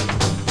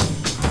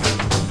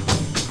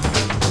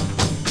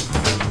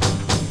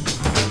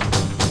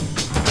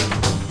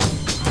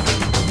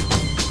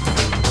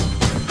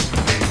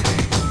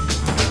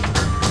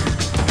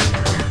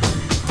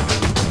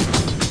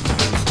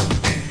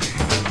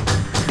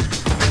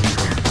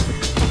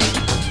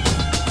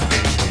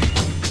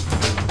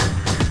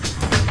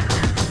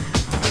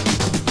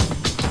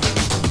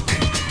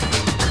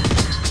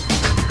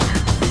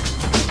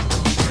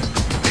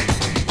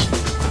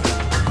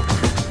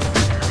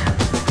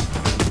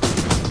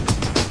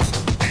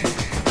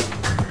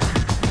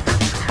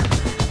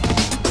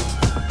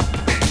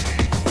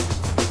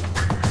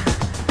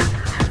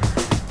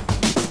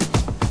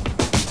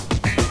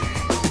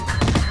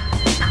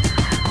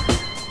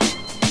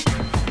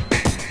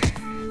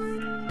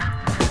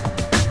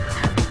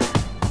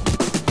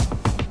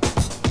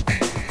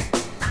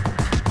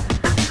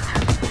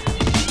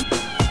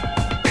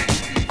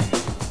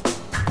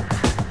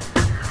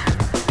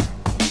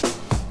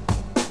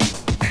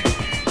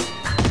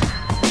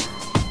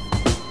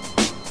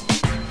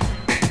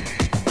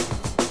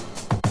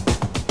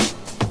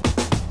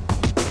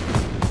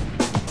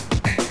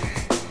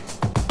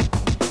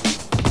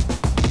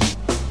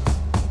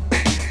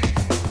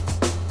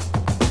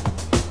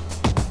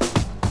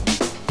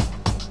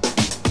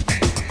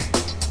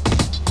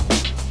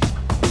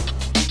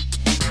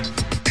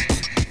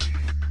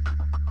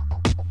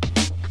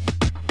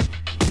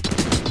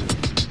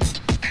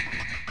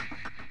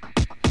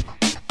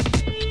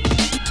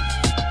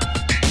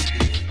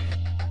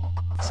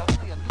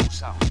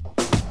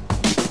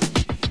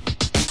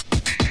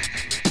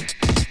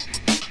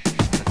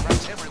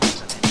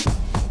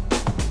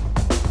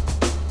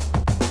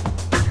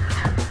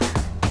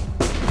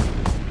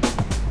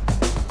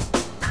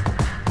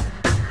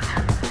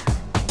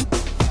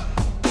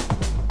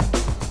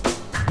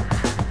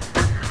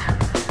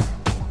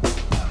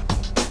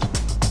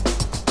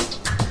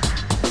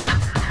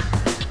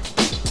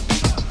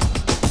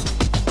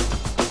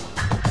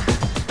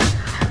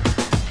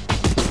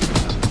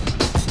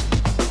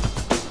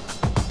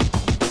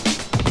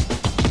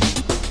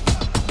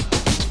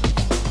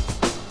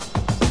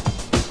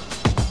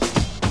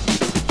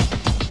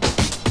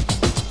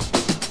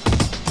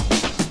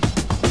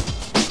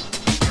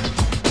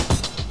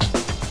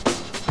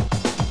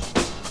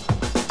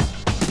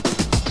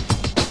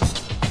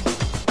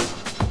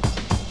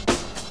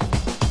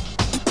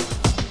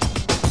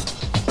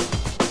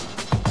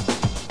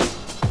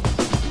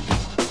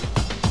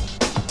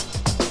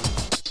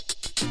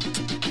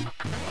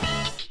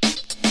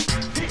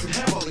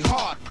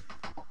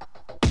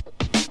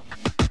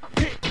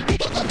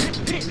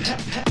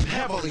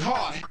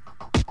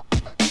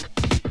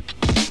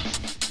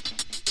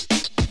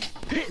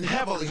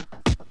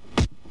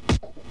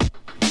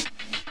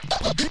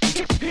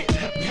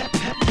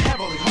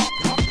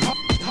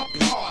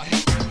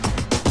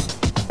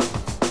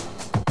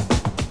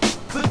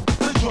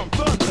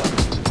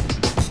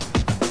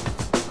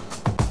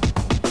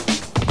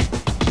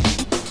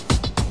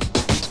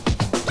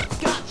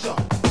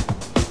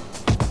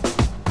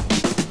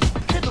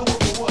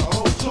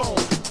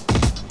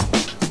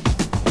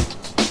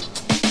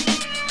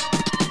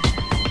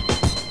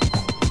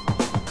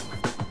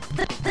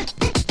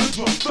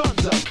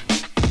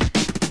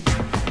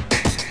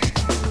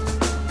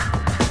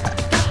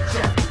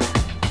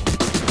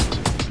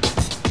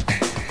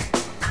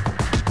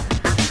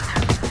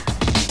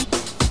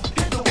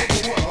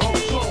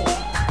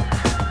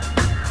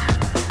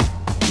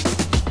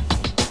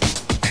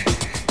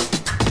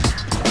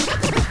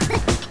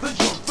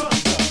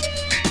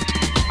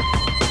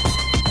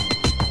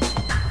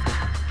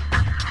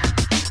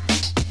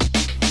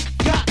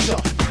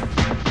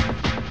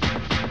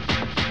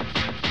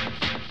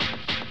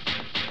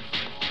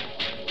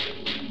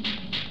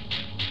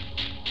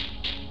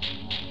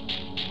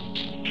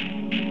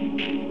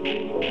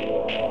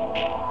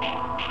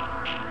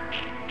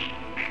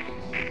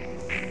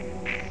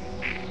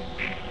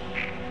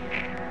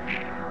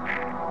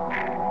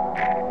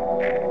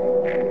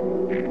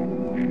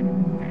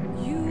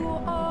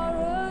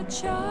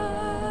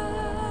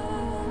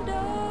 child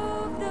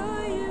of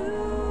the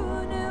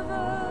universe,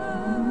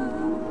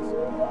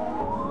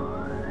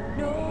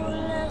 no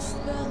less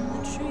than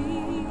the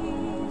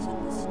trees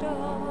and the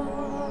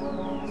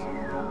stars.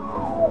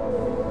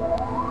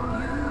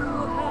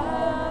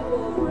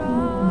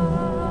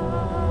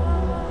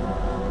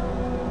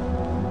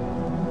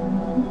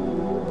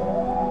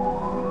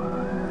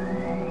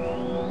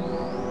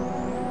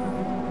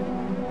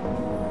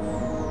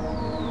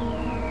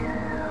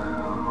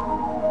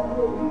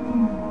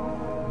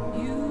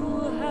 You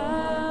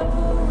have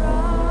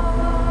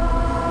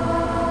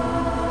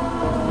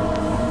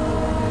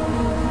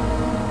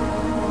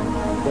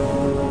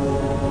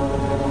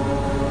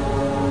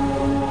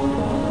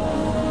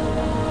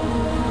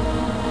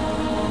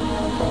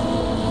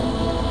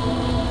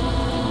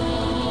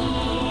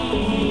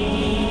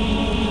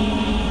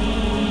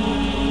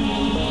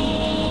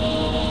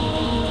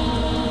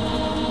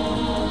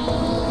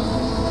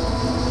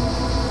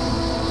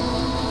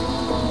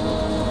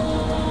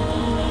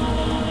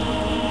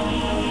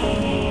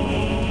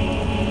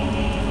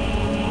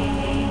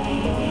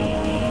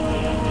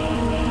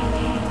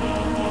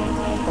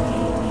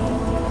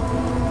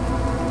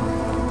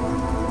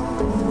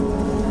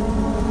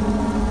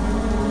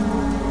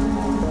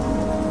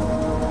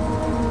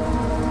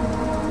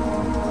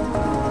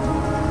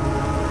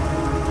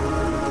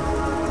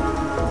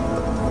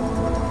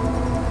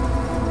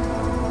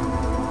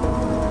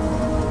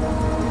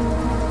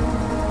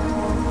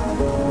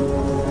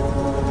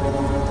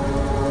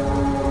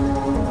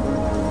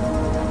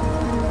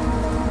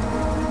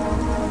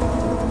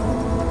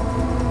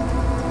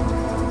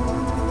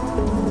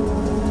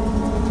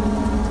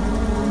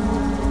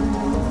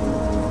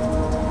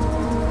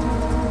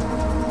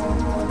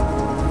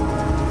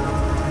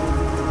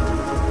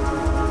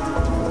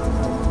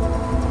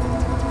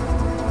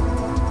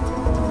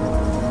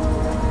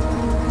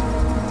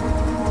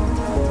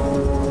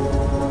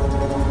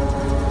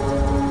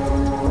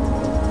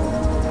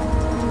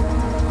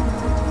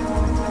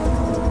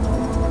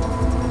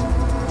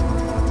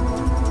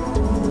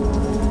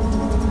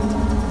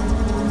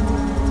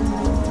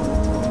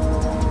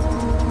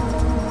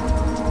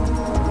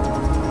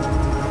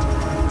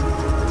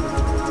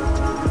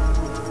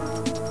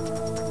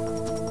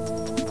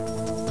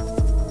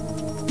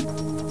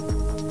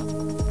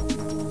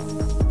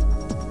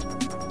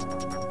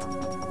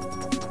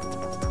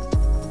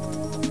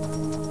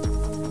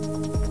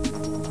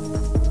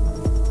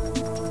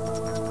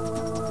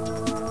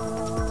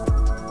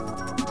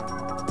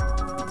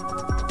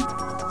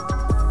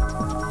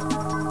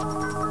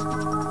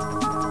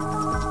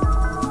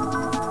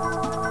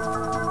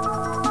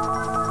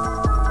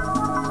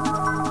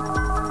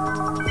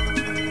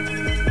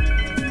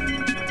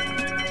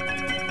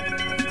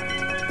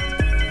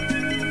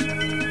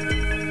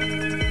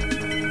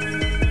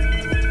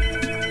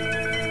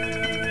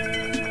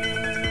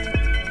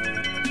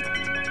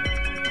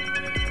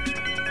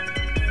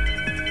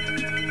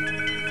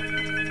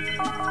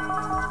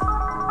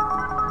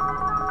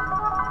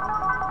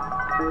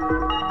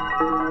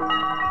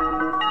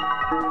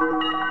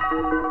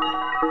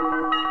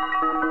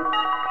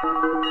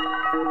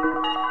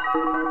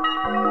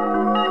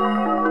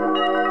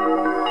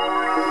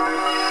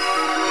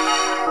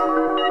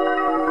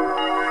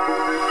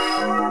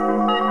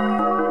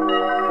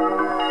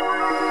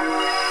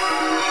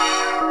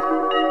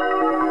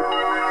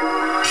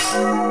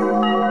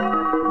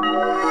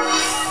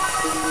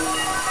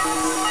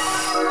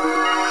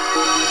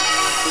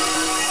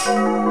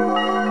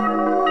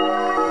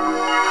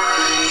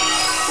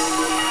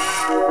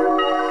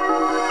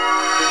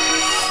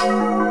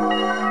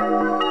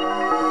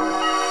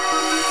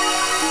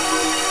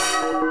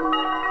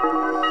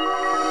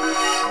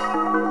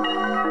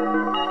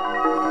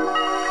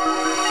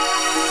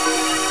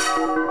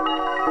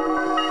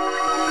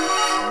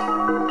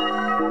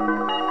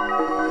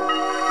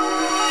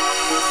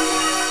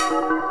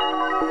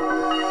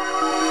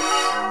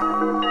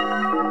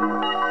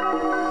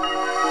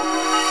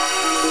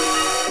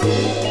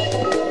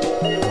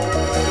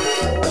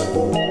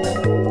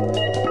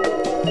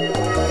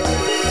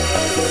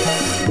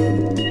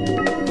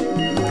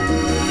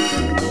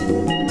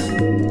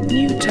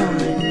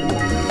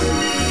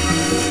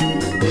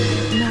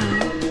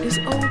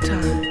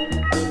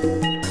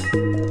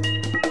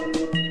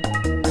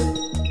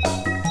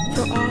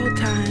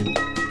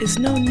is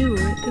no newer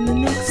than the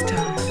next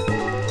time.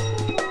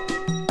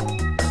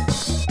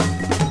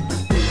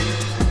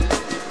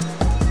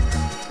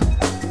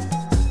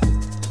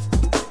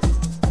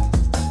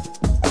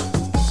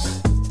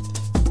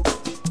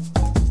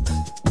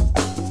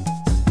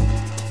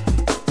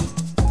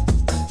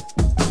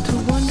 To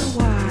wonder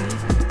why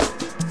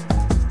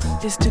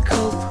is to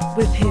cope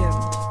with him,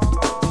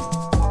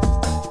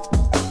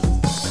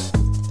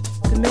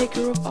 the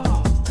maker of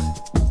all.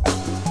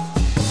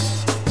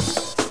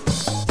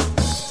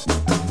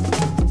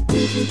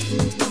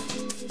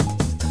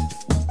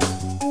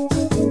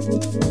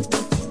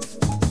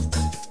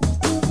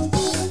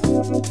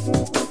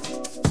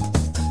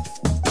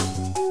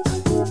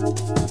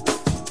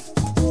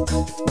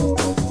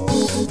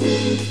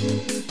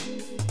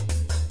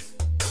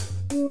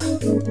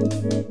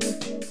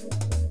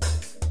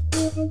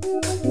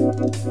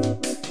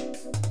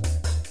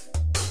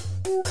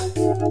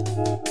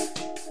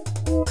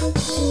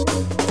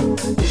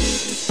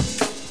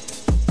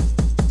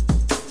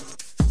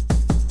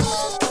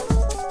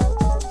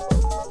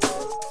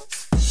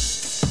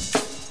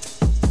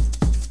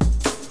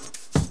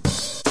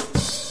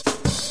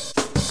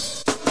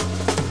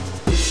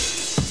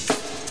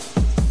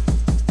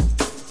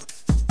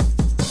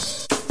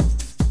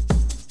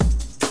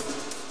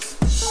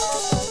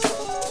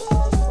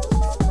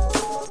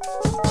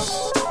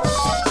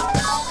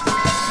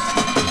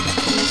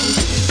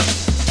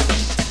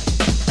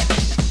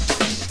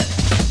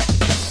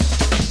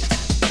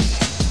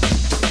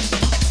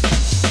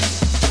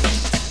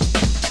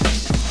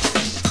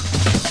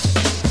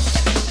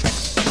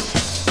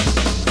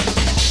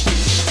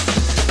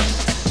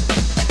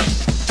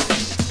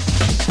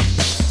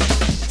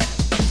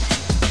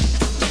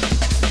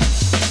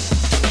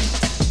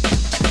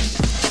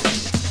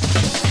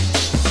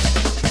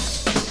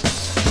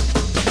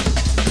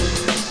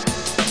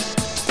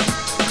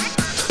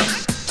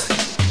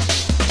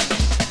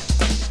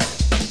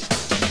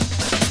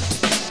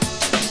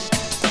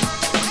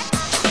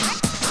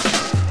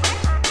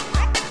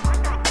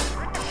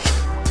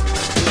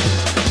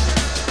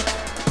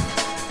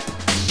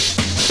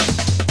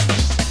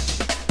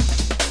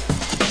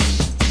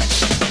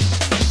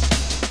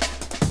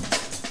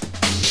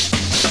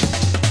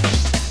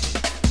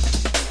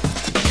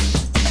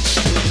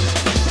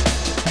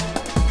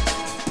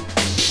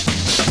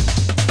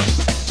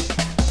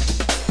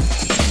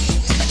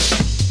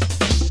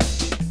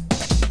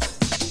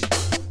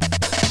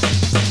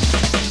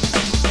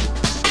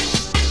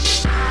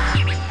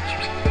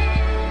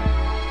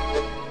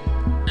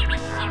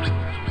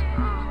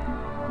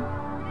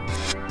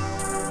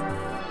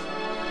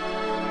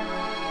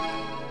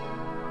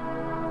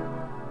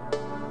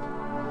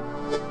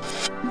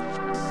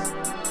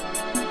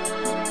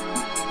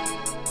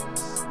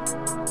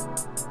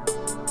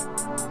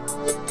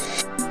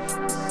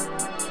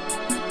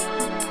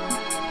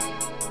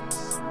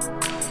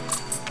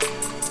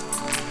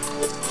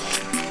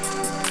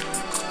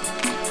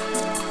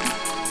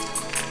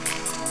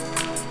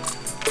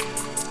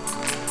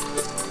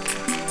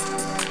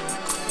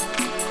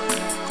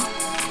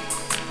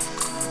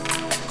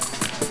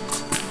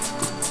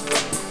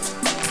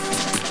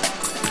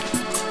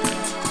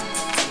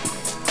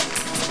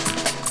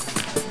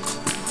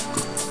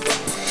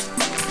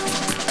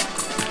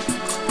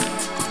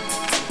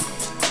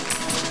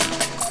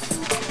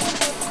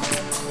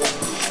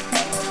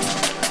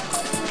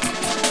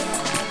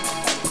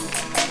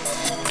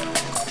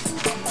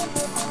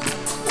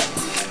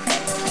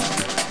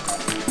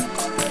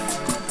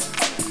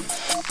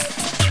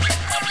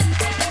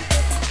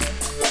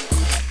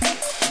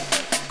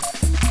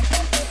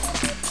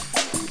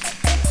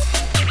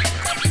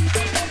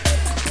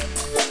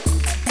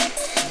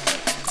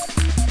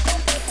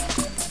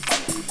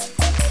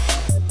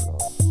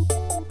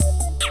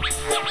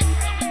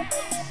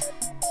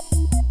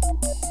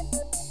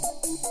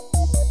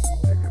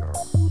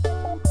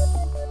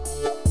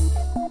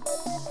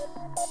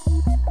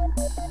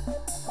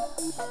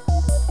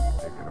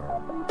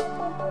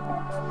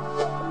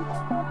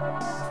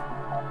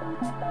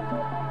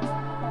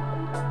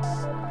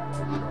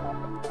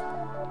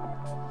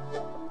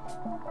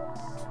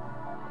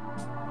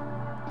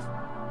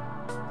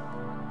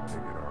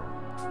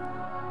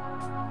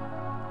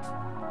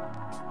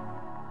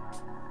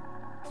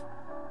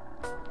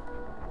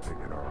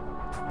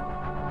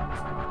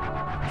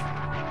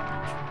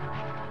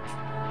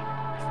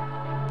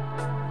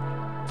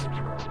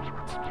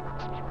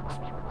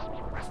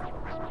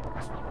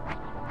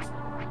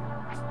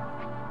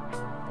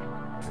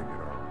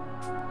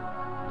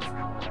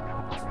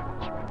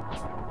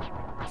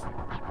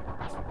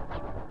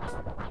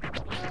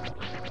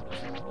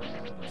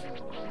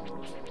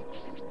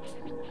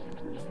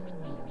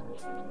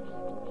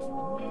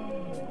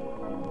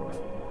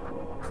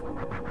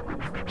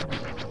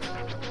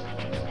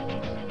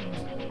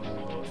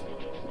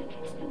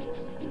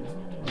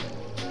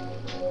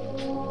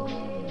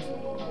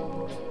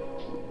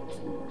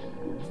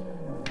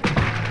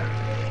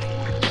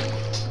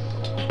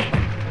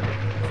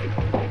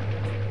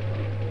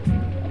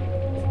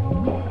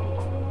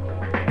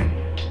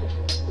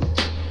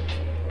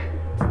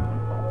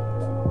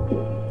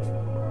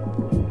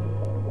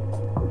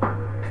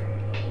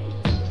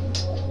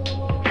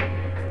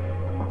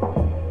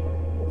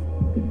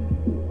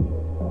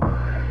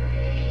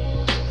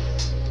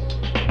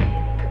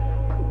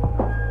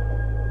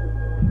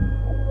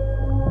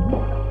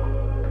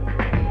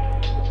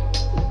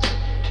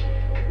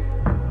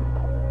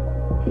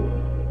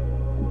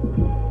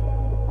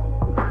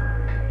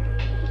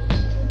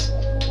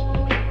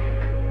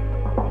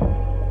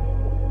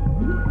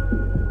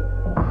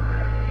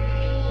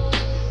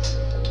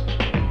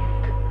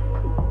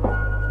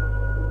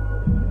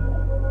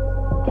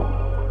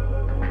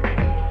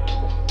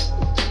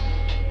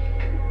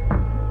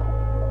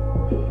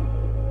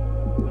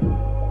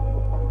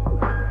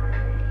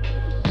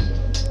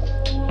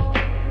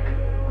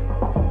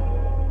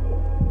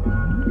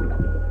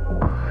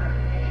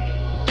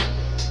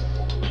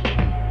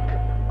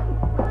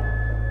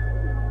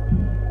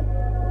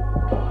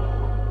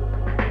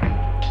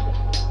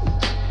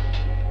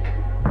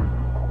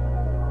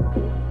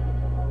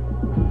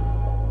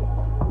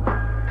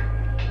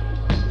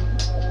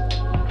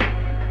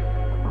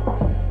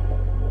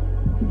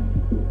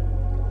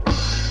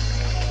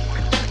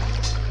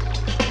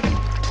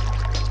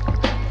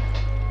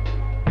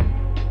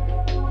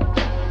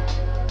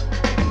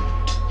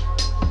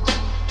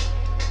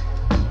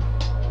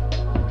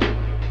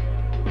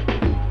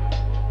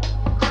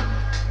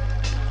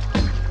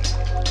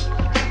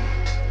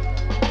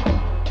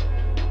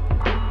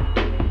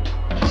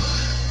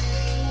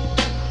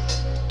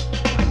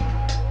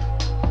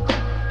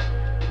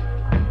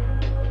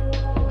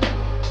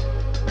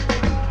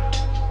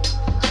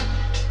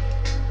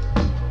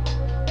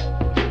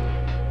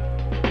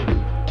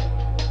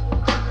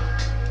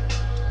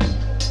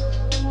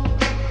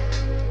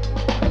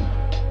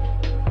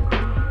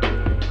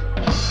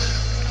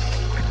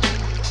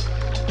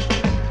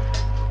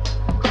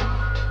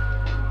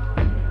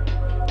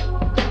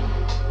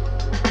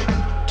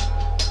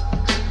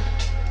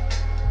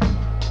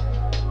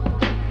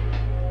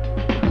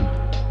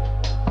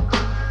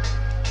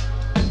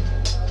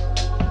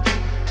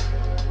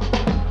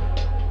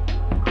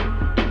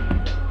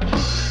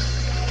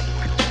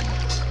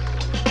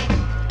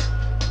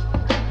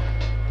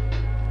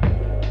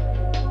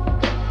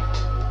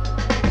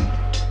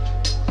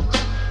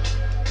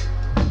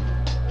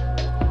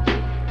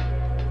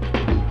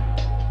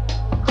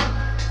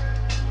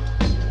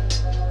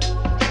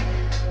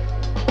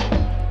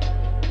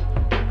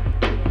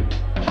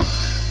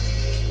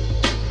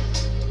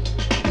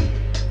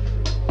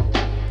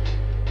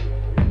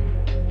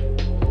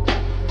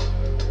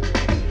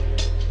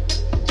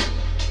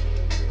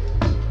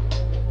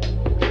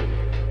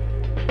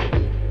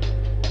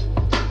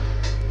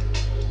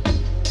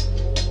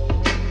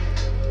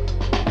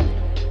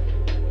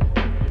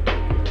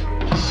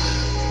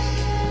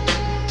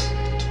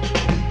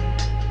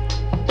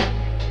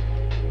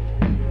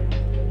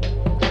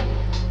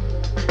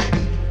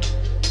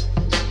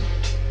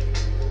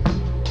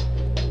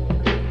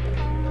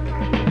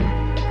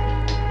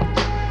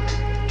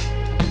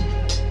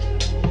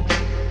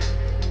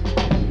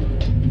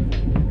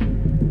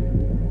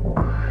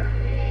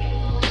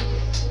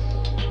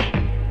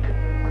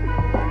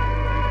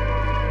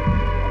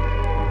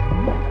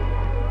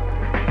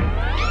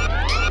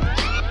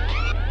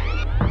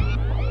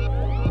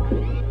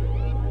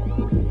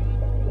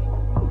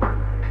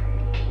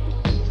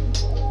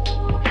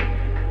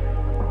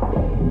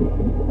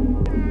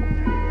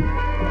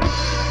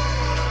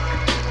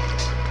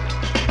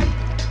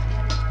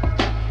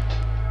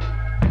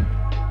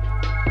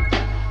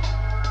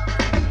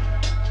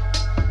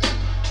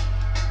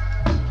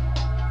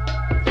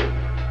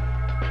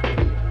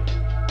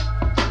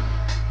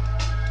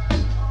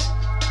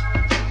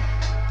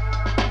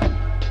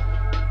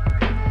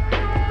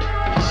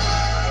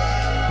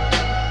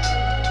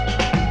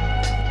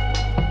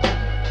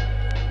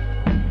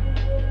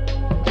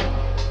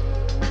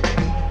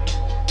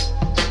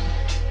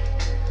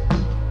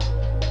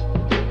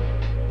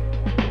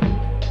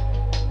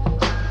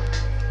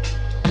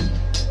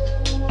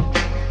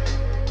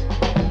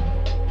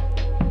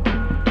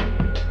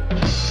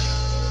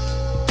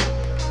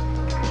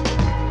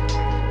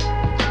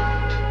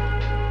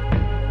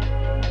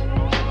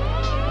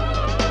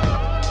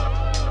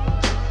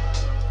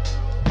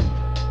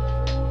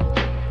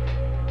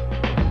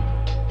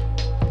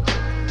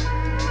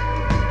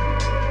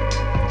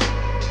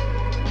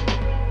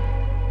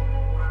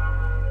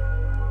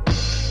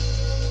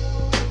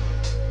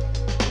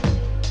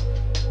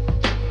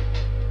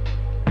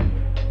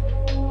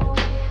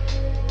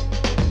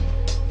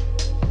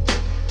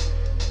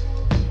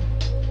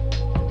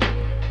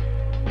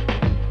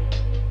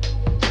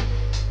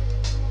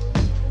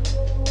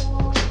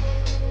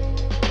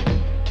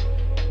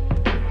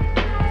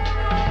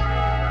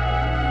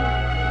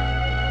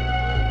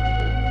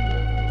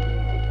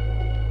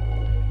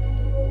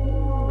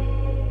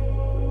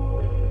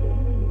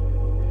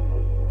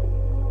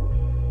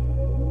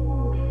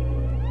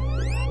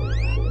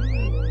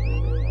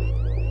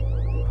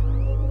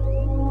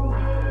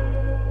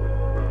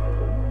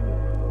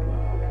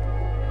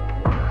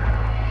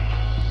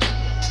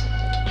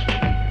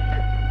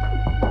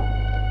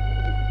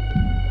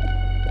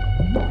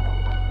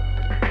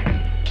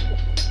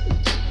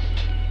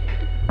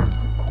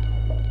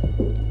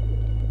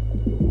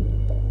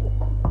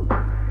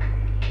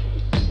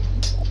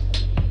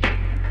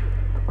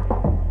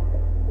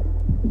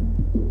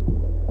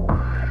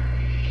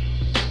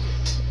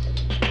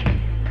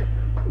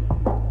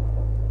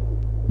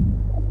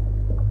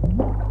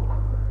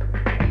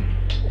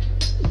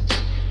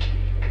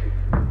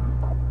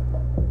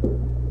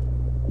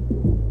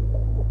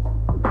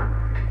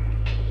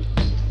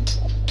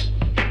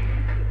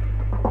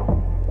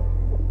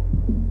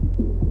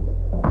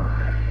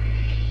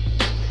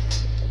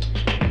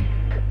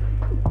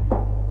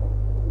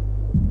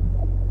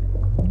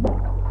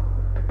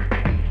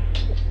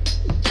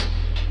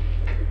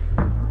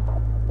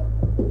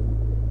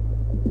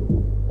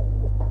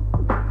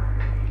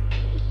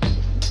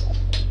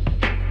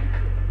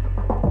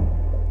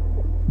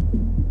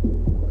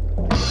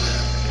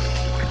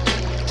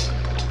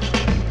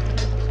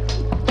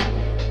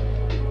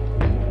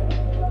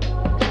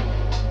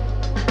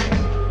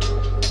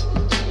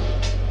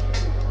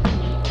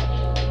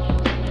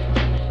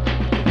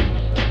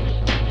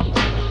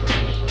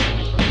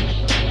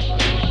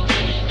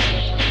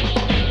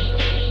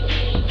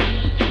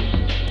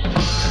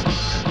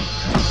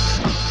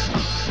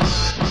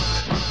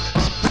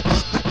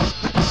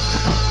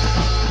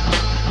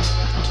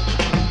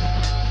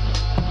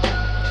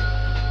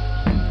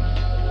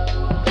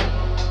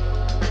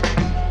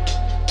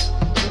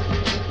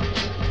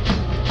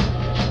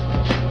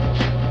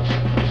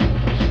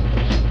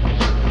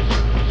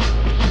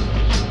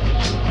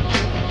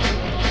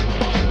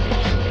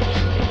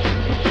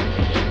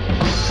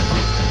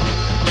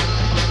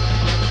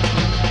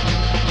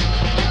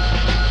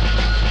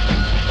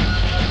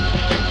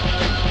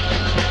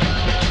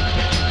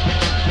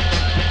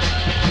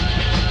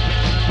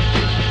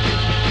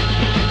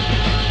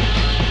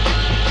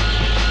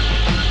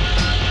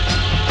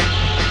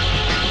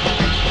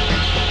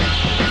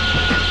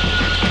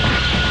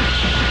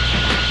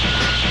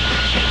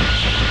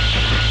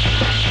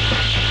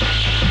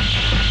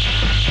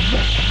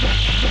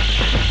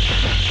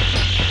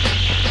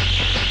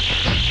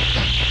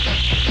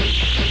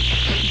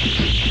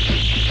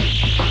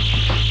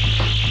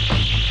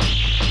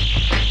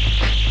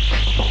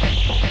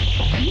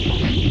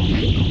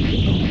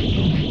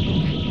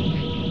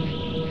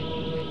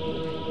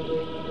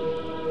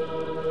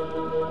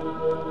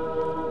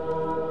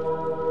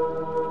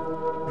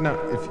 Now,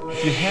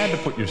 if you had to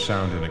put your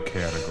sound in a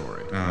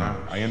category,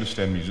 now, I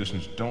understand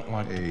musicians don't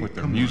like to put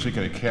their music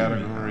in a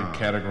category,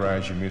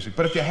 categorize your music,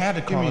 but if you had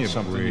to call it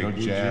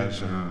something,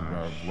 jazz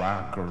or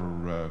rock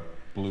or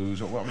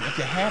blues, or well, if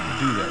you had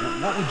to do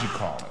that, what would you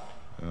call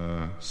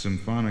it?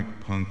 Symphonic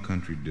punk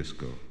country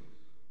disco.